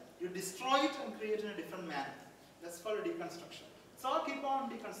there. You destroy it and create in a different manner. That's called deconstruction. So I'll keep on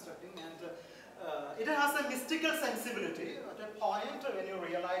deconstructing, and it has a mystical sensibility. At a point when you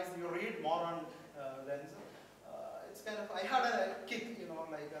realize, you read more on then it's kind of, I had a kick, you know,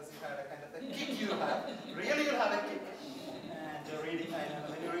 like as you had a kind of a kick you have. Really you have a kick. And reading,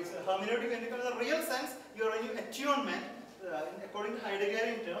 when you read hermeneutic, when it comes to the real sense, you're in attunement. According to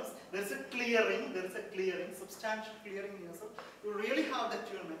Heideggerian terms, there is a clearing, substantial clearing in yourself. You really have that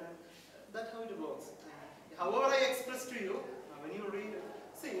attunement, and that's how it works. However I express to you, when you read,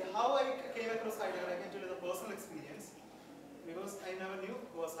 see how I came across Heidegger, I can tell you the personal experience, because I never knew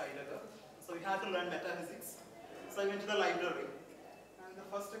who was Heidegger. So we had to learn metaphysics. So I went to the library, and the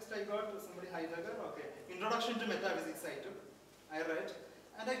first text I got was somebody Heidegger, okay, Introduction to Metaphysics I read,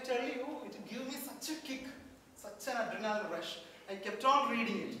 and I tell you, it gave me such a kick, such an adrenaline rush. I kept on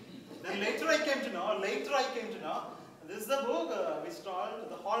reading it. Then later I came to know, this is a book which told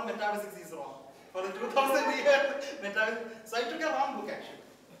the whole metaphysics is wrong. For the 2000 years metaphysics. So I took a wrong book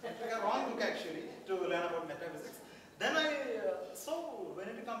actually. To learn about metaphysics. Then so when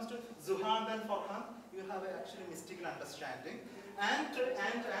it comes to Zuhand and Farhan, you have actually mystical understanding. And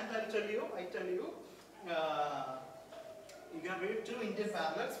I tell you, you can read two Indian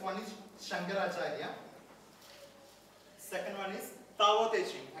parallels. One is Shankaracharya. Second one is Tao Te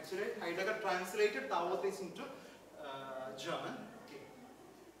Ching. Actually, Heidegger translated Tao Te Ching to German. Okay.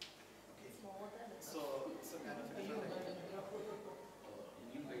 So kind of a different idea.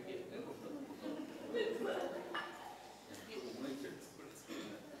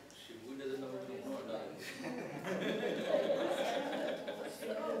 Shibu doesn't know what to know.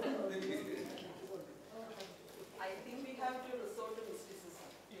 I think we have to resort to mysticism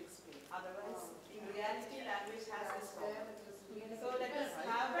to explain. Otherwise, in reality, language has this problem. So let us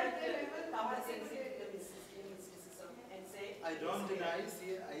have that comprehensive mysticism and say. I don't deny,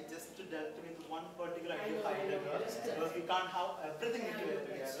 see, I just dealt with one particular idea of Heidegger, because we can't have everything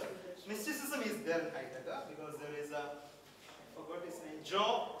together. Mysticism is there in Heidegger, because there is a, I forgot his name,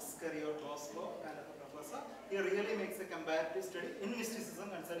 Joe Scariotosco, kind of a professor. He really makes a comparative study in mysticism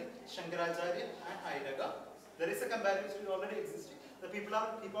concerning Shankaracharya and Heidegger. There is a comparative study already existing. The people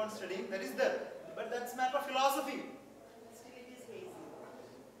keep on studying, that is there. But that's a matter of philosophy. Still it is hazy.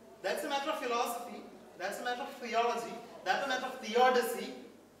 That's a matter of philosophy. That's a matter of theology. That's a matter of theodicy.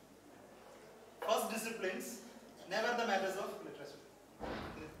 First disciplines, never the matters of literature.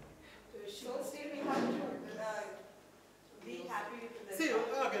 So still we have to be happy with the. See,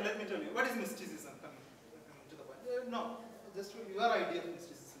 okay, let me tell you. What is mysticism? Coming to the point. No, just your idea of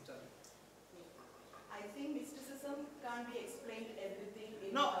mysticism. Tell me. I think mysticism can't be explained everything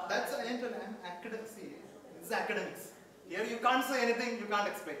in. No, that's I'm academic. See, this is academics. Here you can't say anything, you can't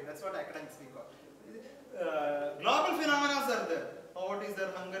explain. That's what academics we call. Global phenomena are there. Poverty is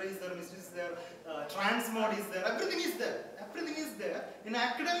there, hunger is there, mystery is there, trans mode is there. Everything is there. Everything is there. In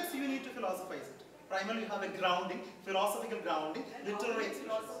academics, you need to philosophize it. Primarily, you have a grounding, philosophical grounding, literary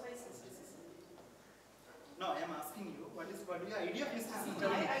expressions. No, I am asking you, what is your idea of mysticism?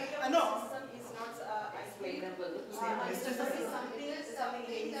 My idea of mysticism is not explainable. Mysticism is something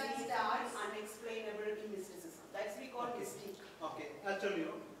hazy, unexplainable in mysticism. That's we call mystique. Okay, I'll tell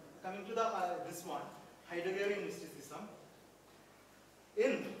you. Coming to the this one, Heideggerian mysticism.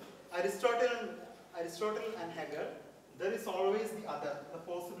 In Aristotle and Hegel, there is always the other, the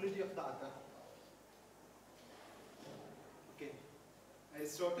possibility of the other. Okay,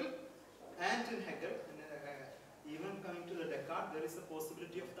 Aristotle and in Hegel, even coming to the Descartes, there is a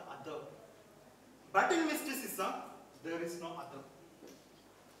possibility of the other. But in mysticism, there is no other.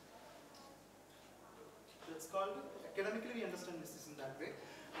 That's called, academically we understand mysticism that way.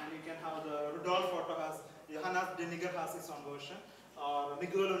 And you can have the Rudolf Otto has, Johannes Deniger has his own version, or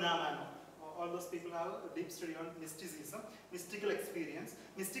Miguel Unamuno, all those people have a deep study on mysticism, mystical experience.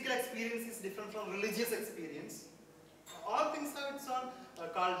 Mystical experience is different from religious experience. All things have its own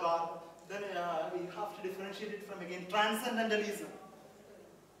Karl Barth. Then we have to differentiate it from again transcendentalism.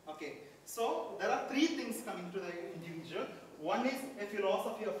 Okay, so there are three things coming to the individual. One is a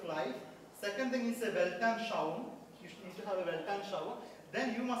philosophy of life. Second thing is a Weltanschauung. You need to have a Weltanschauung.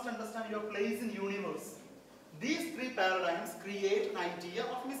 Then you must understand your place in universe. These three paradigms create an idea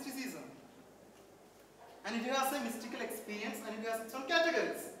of mysticism. And it has a mystical experience and it has its own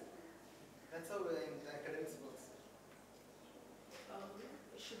categories. That's how the academics works.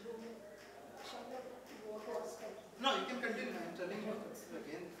 No, you can continue. I'm telling you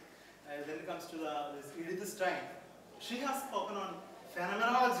again. Then it comes to this Edith Stein. She has spoken on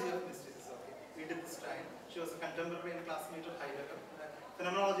phenomenology of mysticism. Okay. Edith Stein. She was a contemporary and classmate of Heidegger.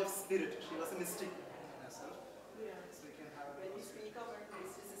 Phenomenology of spirit. She was a mystic herself. Yeah. So we can have. When we speak about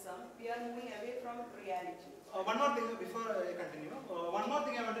mysticism, we are moving away from reality. One more thing before I continue. One more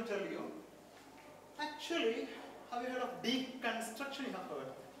thing I want to tell you. Actually, have you heard of deconstruction? You have heard.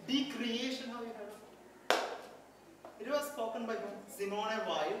 Decreation, have you heard of? It was spoken by Simone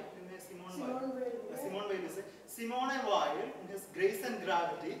Weil. Simone Weil is Simone Weil, in his Grace and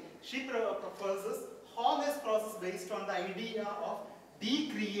Gravity, she proposes Homer's process based on the idea of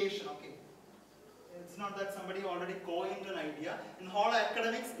decreation. Okay, it's not that somebody already coined an idea. In whole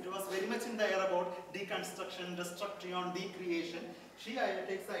academics, it was very much in the air about deconstruction, destruction, decreation. She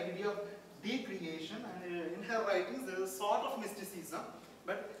takes the idea of decreation, and in her writings there is a sort of mysticism.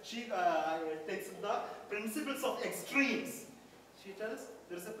 But she takes the principles of extremes. She tells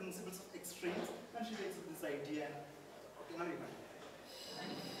there is a principles of extremes, and she takes this idea. Okay, now you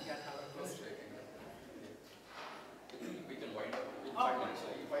can have a question. We can wind up in 5 minutes.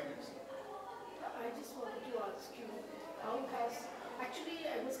 5 minutes. I just wanted to ask you, how has, actually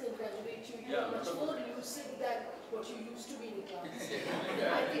I must congratulate you, you Yeah, are much more lucid than what you used to be in class.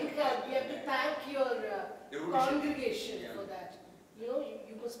 Yeah. I think we have to thank your congregation Yeah. for that. You know,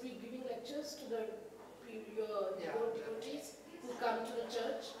 you must be giving lectures to your devotees who come to the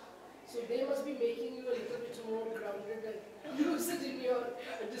church. So they must be making you a little bit more grounded and lucid in your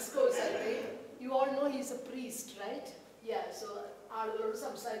discourse, I think. You all know he's a priest, right? Yeah, so ആളുകളോട്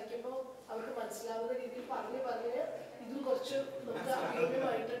സംസാരിക്കുമ്പോൾ അവർക്ക് മനസ്സിലാവുന്ന രീതിയിൽ പറഞ്ഞ് ഇതും കുറച്ച് നമുക്ക്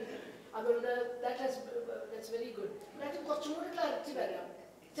അഭിമുഖമായിട്ടുണ്ട്. അതുകൊണ്ട് that's very good. അതിന് കുറച്ചും കൂടി ക്ലാരിറ്റി വരാം.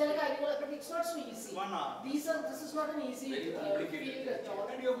 ചില കാര്യങ്ങളൊക്കെ it's not so easy. This is not an easy field at all.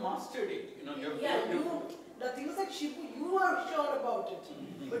 And you have mastered it. You know, The things like Shibu, you are sure about it,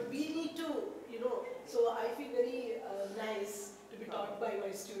 but we need to, so I feel very nice to be taught by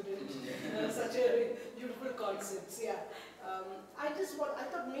my student such a beautiful concepts. Yeah, I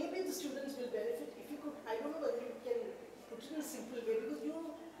thought maybe the students will benefit if you could. I don't know whether you can put it in a simple way, because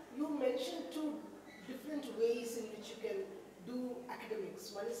you mentioned two different ways in which you can do academics.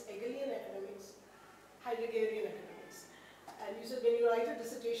 One is Hegelian academics, Heideggerian academics, and you said when you write a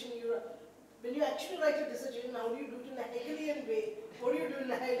dissertation, when you actually write a dissertation, how do you do it in a Hegelian way? What do you do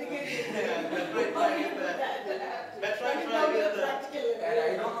in a Heideggerian way? How do you do that? Practical. And I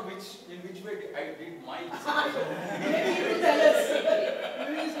don't know in which way I did my dissertation. Maybe he will tell us.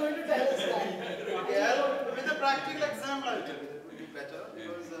 Maybe he's going to tell us that. Okay, with a practical example, I'll tell you that would be better,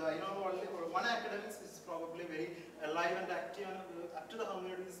 because I know only one academics is probably very alive and active, and up to the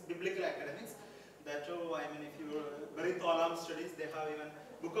Hermeneutics biblical academics. That too, I mean, if you very Tholam studies, they have even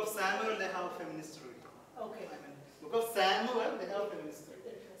Book of Samuel, they have feminist reading. Okay. I mean, Book of Samuel, they have feminist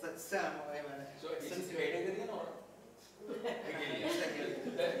reading. Such Samuel, I mean. So is it Heideggerian or Hegelian?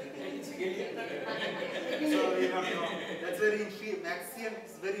 It's Hegelian. So you know, that's very inferior. Maxian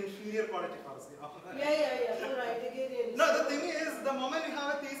is very inferior quality for us, Yeah. For Heideggerian. No, the thing is, the moment you have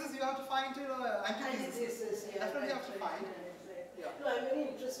a thesis, you have to find antithesis. Yeah. That's what you have to find. Yeah. No, I'm very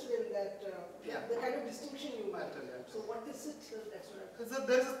interested in that, the kind of distinction you make. So what is it? That's what So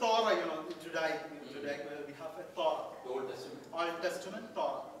there is a Torah, Judaic, we have a Torah. The Old Testament. Old Testament,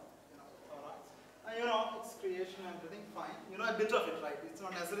 Torah. Torah. And it's creation and everything, fine. A bit of it, right? It's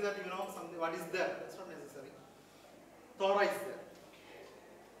not necessary that you know something, what is there. That's not necessary. Torah is there.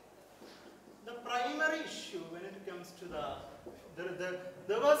 The primary issue when it comes to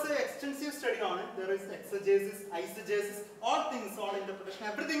there was an extensive study on it. There is exegesis, eisegesis, all things, all interpretation,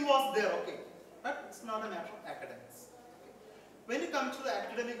 everything was there, okay. But it's not a matter of academics. Okay. When you come to the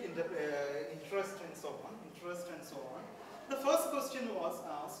academic interest and so on, the first question was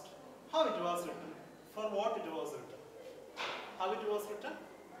asked, how it was written, for what it was written, how it was written,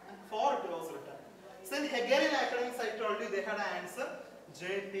 and for it was written. So in Hegelian academics, I told you they had an answer,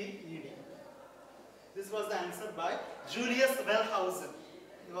 JPED. This was the answer by Julius Wellhausen.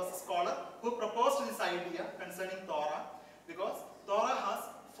 He was a scholar who proposed this idea concerning Torah, because Torah has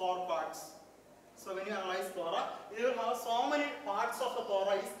 4 parts. So when you analyze Torah, you will have so many parts of the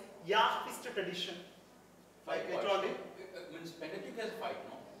Torah is Yahwist tradition. Like I told you. Means Pentateuch has 5,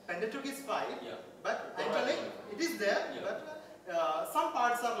 no? Pentateuch is 5, Yeah. but Torah actually is it is there, Yeah. but some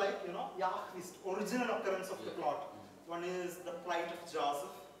parts are like, Yahwist, original occurrence of the plot. One is the plight of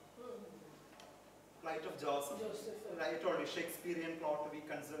Joseph. Plight of Joseph. I told you, Shakespearean plot we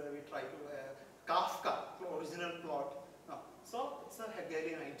try to, Kafka, original plot. No. So it's a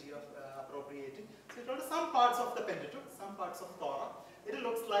Hegelian idea of appropriating. So I told you some parts of the Pentateuch, some parts of Torah. It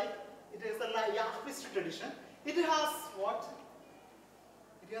looks like it is a Yahwist tradition. It has what?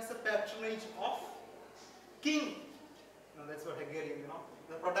 It has a patronage of king. That's what Hegelian,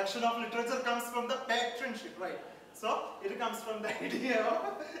 The production of literature comes from the patronship, right? So it comes from the idea of,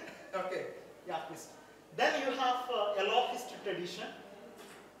 okay, Yahwist. Then you have Elohist tradition.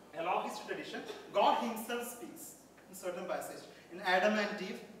 Elohist tradition, God himself speaks in certain passage. In Adam and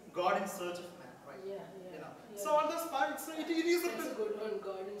Eve, God in search of man, right? Yeah. So all those parts, it is That's a good one,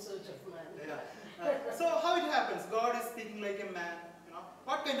 God in search of man. Yeah. So how it happens? God is speaking like a man,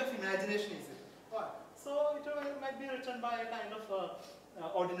 What kind of imagination is it? What? So it might be written by a kind of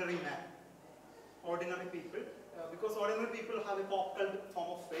ordinary man, ordinary people, because ordinary people have a pop cult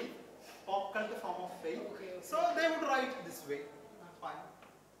form of faith. Okay. So they would write this way. Fine.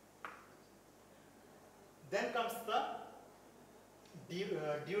 Then comes the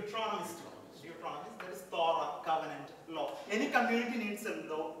Deuteronomist. There is Torah, covenant, law. Any community needs a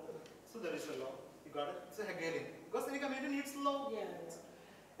law, so there is a law. You got it? It's a Hegelian. Because any community needs law.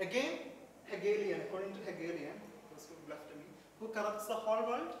 Yeah. Again, Hegelian, according to Hegelian, those who left me, who corrupts the whole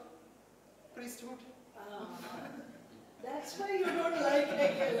world? Priesthood. That's why you don't like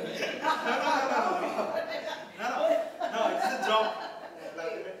Hegel. No, it's a joke.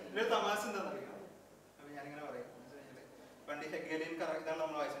 പണ്ട് ഹെഗേലിയൻ ഇതാണ്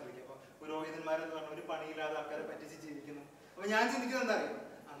നമ്മൾ വായിച്ചിട്ടിരിക്കുക. അപ്പോൾ പുരോഹിതന്മാരെന്ന് പറഞ്ഞ ഒരു പണിയില്ലാതെ ആൾക്കാരെ പറ്റിച്ച് ജീവിക്കുന്നു. അപ്പോൾ ഞാൻ ചിന്തിക്കുന്നത് എന്താ അറിയോ,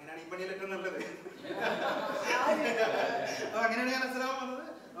 അങ്ങനെയാണ് ഈ പണിയിലൊക്കെ നല്ലത്. അപ്പോൾ അങ്ങനെയാണ് ഞാൻ മനസ്സിലാവാൻ വന്നത്.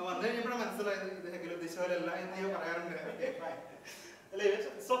 വന്നു കഴിഞ്ഞപ്പോഴാണ് മനസ്സിലായത് ഇത് ഹെഗൽ ഉദ്ദേശിച്ച പോലെയല്ല എന്ന് ഞാൻ പറയാറുണ്ട്.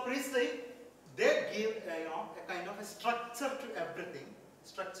 So priestly, they give a kind of a structure to everything.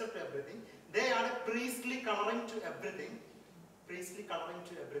 They are a priestly coloring to everything.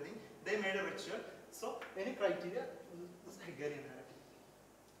 They made a ritual. So any criteria is Hegelian narrative.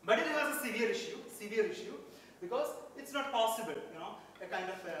 But it has a severe issue, because it's not possible, a kind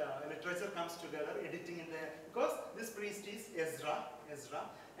of literature comes together, editing in the, because this priest is Ezra,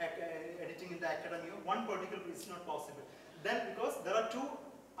 editing in the academy, one particular priest is not possible. Then because there are 2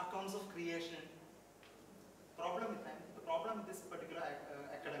 accounts of creation, the problem with this particular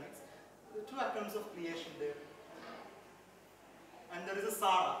academics, 2 accounts of creation there. And there is a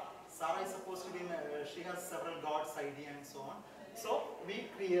Sarah. Sarah is supposed to be, she has several gods idea and so on. So we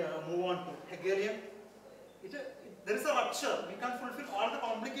move on to Hegelian. There is a rupture. We can't fulfill all the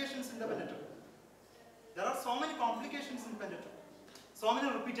complications in the Pentateuch. There are so many complications in Pentateuch. So many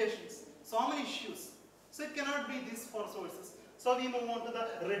repetitions. So many issues. So it cannot be these 4 sources. So we move on to the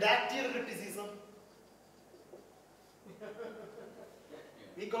redactive criticism.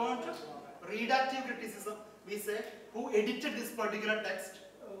 We go on to redactive criticism. We say, who edited this particular text?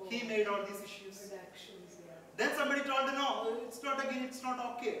 He made all these issues. Then somebody told, no, it's not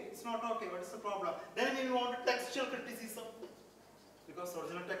okay. What is the problem? Then we move on to textual criticism. Because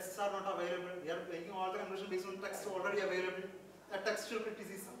original texts are not available. We are making all the conclusion based on texts already available. A textual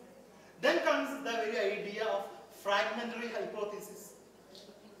criticism. Then comes the very idea of fragmentary hypothesis.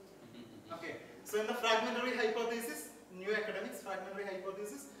 Okay. So in the fragmentary hypothesis, new academics, fragmentary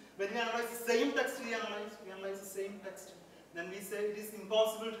hypothesis, when we analyze the same text, we analyze the same text. Then we say it is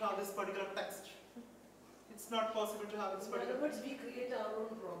impossible to have this particular text. It's not possible to have this particular text. In other words, we create our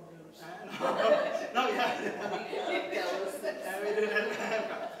own problems. No,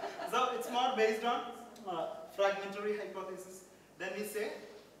 So it's more based on fragmentary hypothesis. Then we say,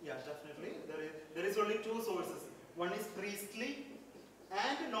 definitely, there is only 2 sources. One is priestly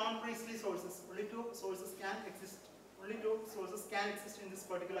and non-priestly sources. Only 2 sources can exist. In this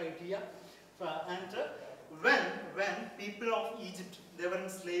particular idea. And when people of Egypt, they were in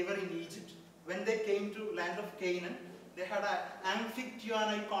slavery in Egypt, when they came to land of Canaan, they had an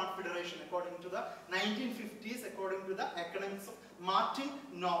Amphictyonine confederation according to the 1950s, according to the academics of Martin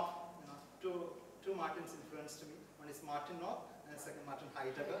North. Two Martins influenced me. One is Martin North and the second Martin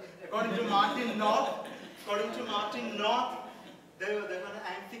Heidegger. According to Martin North, they had an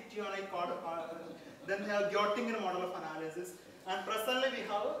Amphictyonine then they have Göttingen model of analysis. And presently we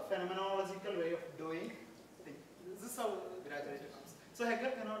have a phenomenological way of doing things. This is how gradually it comes. So So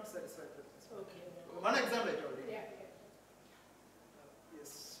Hegel cannot satisfy that. Okay. One example I told you. Yeah.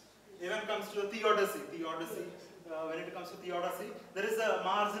 Yes. Even comes to the theodicy. When it comes to theodicy, there is a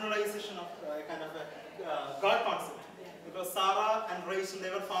marginalization of a kind of a God concept. Because Sarah and Rachel, they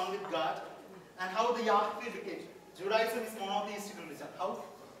were found with God, and how the Yahweh became. Judaism is monotheistic religion. How?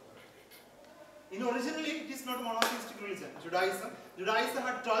 Originally, it is not a monotheistic religion. Judaism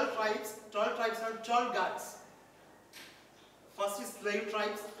had 12 tribes. 12 tribes had 12 gods. First is slave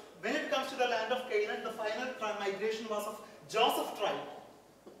tribes. When it comes to the land of Canaan, the final migration was of Joseph tribe.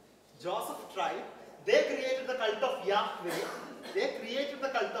 Joseph tribe, they created the cult of Yahweh. They created the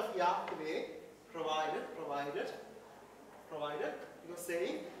cult of Yahweh, provided, you are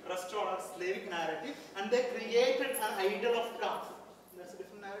saying, restore our Slavic narrative, and they created an idol of God. That's a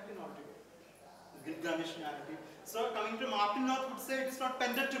different narrative altogether. Gilgamesh narrative. So coming to Martin North would say it is not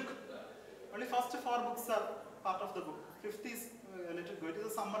Pentateuch. Only first 4 books are part of the book. 5th is a little good. It is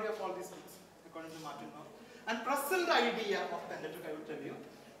a summary of all these books, according to Martin North. And present idea of Pentateuch, I will tell you.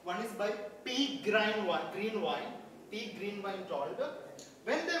 One is by P. Greenwine told,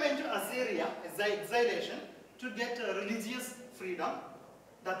 when they went to Assyria, exilation, to get religious freedom,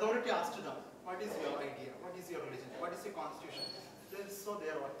 the authority asked them, what is your idea? What is your religion? What is your constitution? So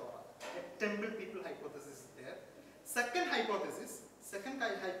there was Torah. A temple people hypothesis is there. Second hypothesis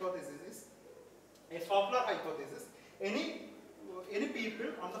is a folklore hypothesis. Any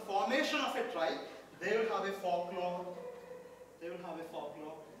people on the formation of a tribe, they will have a folklore. They will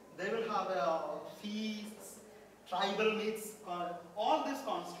have a feasts, tribal myths. All this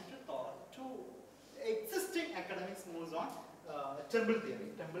constitute Torah. To existing academics moves on temple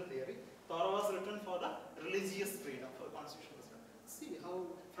theory. Torah was written for the religious freedom, for constitutional freedom. See how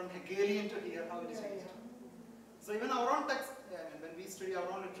from Hegelian to here how it is changed. So even our own text, when we study our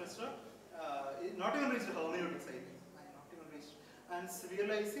own literature, not even reached hermeneutics, I think. Not even reached. And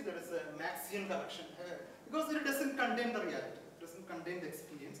realize there is a Maxian correction here because it doesn't contain the reality. It doesn't contain the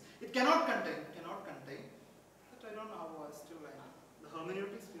experience. It cannot contain. But I don't know how still the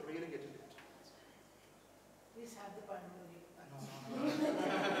hermeneutics we really get into it. Please have the pun. No.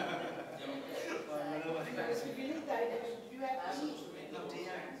 We need that. Do you have tea? No, tea.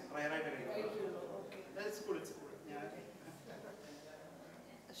 Right. Okay. That's cool. Yeah.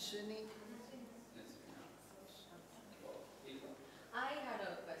 Ashwini. I had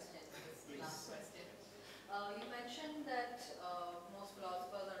a question, last question. You mentioned that most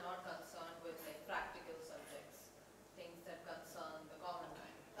philosophers are not concerned with practical subjects, things that concern the common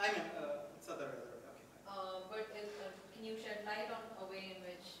man. It's other okay. But can you shed light on a way in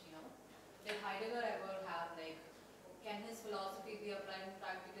which, did Heidegger ever have can his philosophy be applied in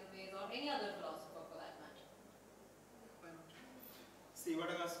practical ways, or any other philosopher for that matter? Why not? See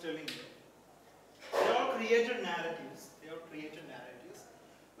what I was telling you. They all created narratives.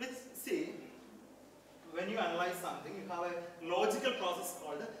 Which, see, when you analyze something, you have a logical process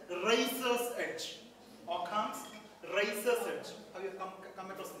called razor's edge. Occam's razor's edge. Have you come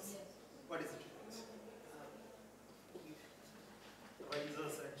across this? Yes. What is it?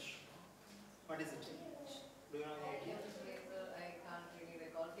 Razor's edge. What is it? Do you know any idea? I can't really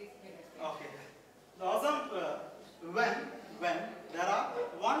recall. Please explain. Okay. The awesome when there are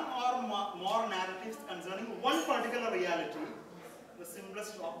one or more narratives concerning one particular reality, the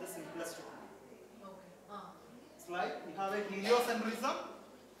simplest of the simplest one. Okay. It's like you have a heliocentrism,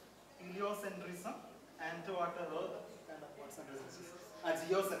 and what kind of what centrism is?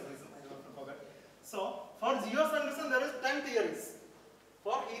 Geocentrism. I don't forget. So for geocentrism there is 10 theories.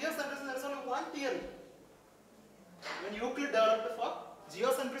 For heliocentrism there is only one theory. When Euclid developed for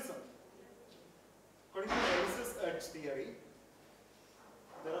geocentrism, according to Lewis's edge theory,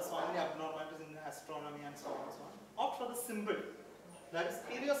 there are so many abnormalities in astronomy and so on and so on. Opt for the symbol, that is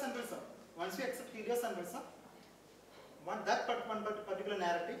heliocentrism. Once you accept heliocentrism, that particular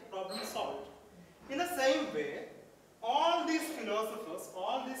narrative problem is solved. In the same way, all these philosophers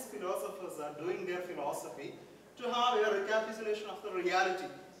are doing their philosophy to have a recapitulation of the reality,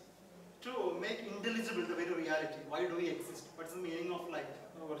 to make intelligible the very reality. Why do we exist? What's the meaning of life?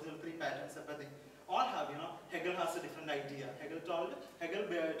 Original 3 patterns, everything. All have, Hegel has a different idea. Hegel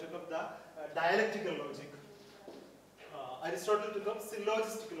took up the dialectical logic. Aristotle took up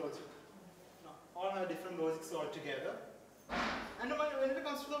syllogistic logic. All have different logics altogether. And when it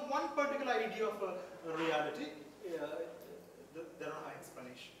comes to the one particular idea of a reality, there are no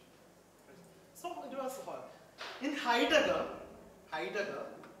explanation. So it was hard. In Heidegger,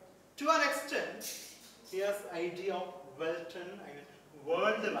 to an extent, he has idea of Welton,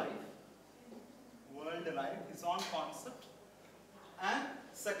 world life, his own concept, and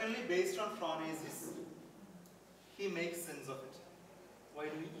secondly, based on phronesis, he makes sense of it. why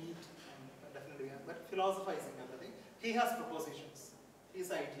do we eat, and definitely, but philosophizing everything. He has propositions,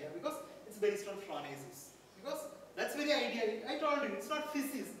 his idea, because it's based on phronesis. Because that's very idea. I told you, it's not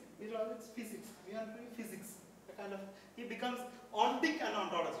physics. It's physics. We are doing physics. A kind of, he becomes ontic and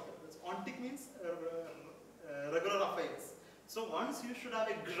ontological. Ontic means regular affairs. So once you should have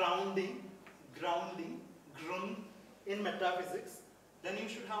a grounding in metaphysics, then you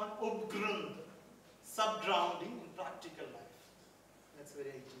should have an upgrund, sub-grounding in practical life. That's very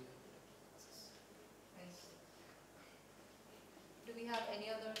ideal. Nice. Do we have any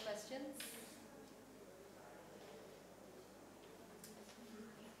other questions?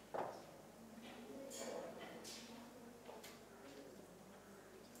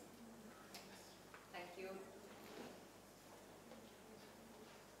 Thank you.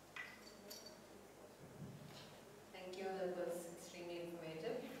 Thank you, that was extremely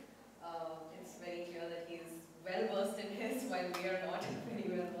informative. It's very clear that he is well versed in his, while we are not very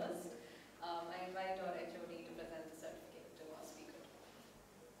well versed. I invite our HOD to present the certificate to our speaker.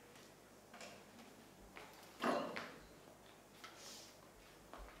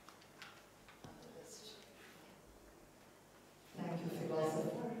 Thank you,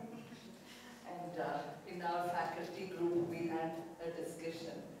 philosopher. And in our faculty group, we had a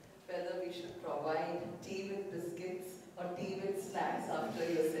discussion whether we should provide tea with biscuits or tea with snacks after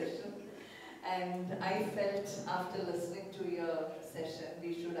your session. And I felt after listening to your session,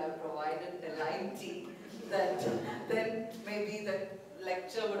 we should have provided the lime tea, that then maybe the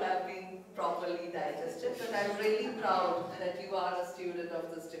lecture would have been properly digested. But I'm really proud that you are a student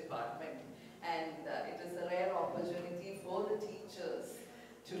of this department. And it is a rare opportunity for the teachers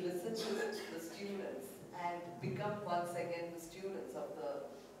to listen to the students and become once again the students of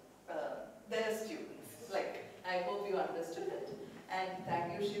their students. Like, I hope you understood it. And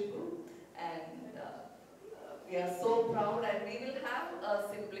thank you, Shibu. And we are so proud, and we will have a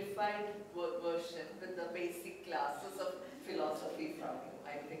simplified version with the basic classes of philosophy from you.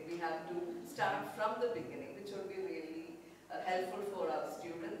 I think we have to start from the beginning, which would be really helpful for our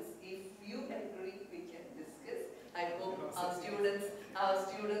students. If you agree, we can discuss. I hope our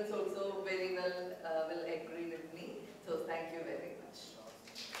students also very well will agree with me. So thank you very much.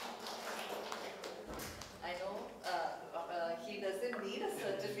 I know he doesn't need a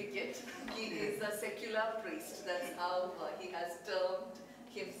certificate. He is a secular priest. That's how he has termed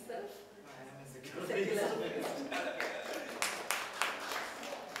himself. I am a secular priest.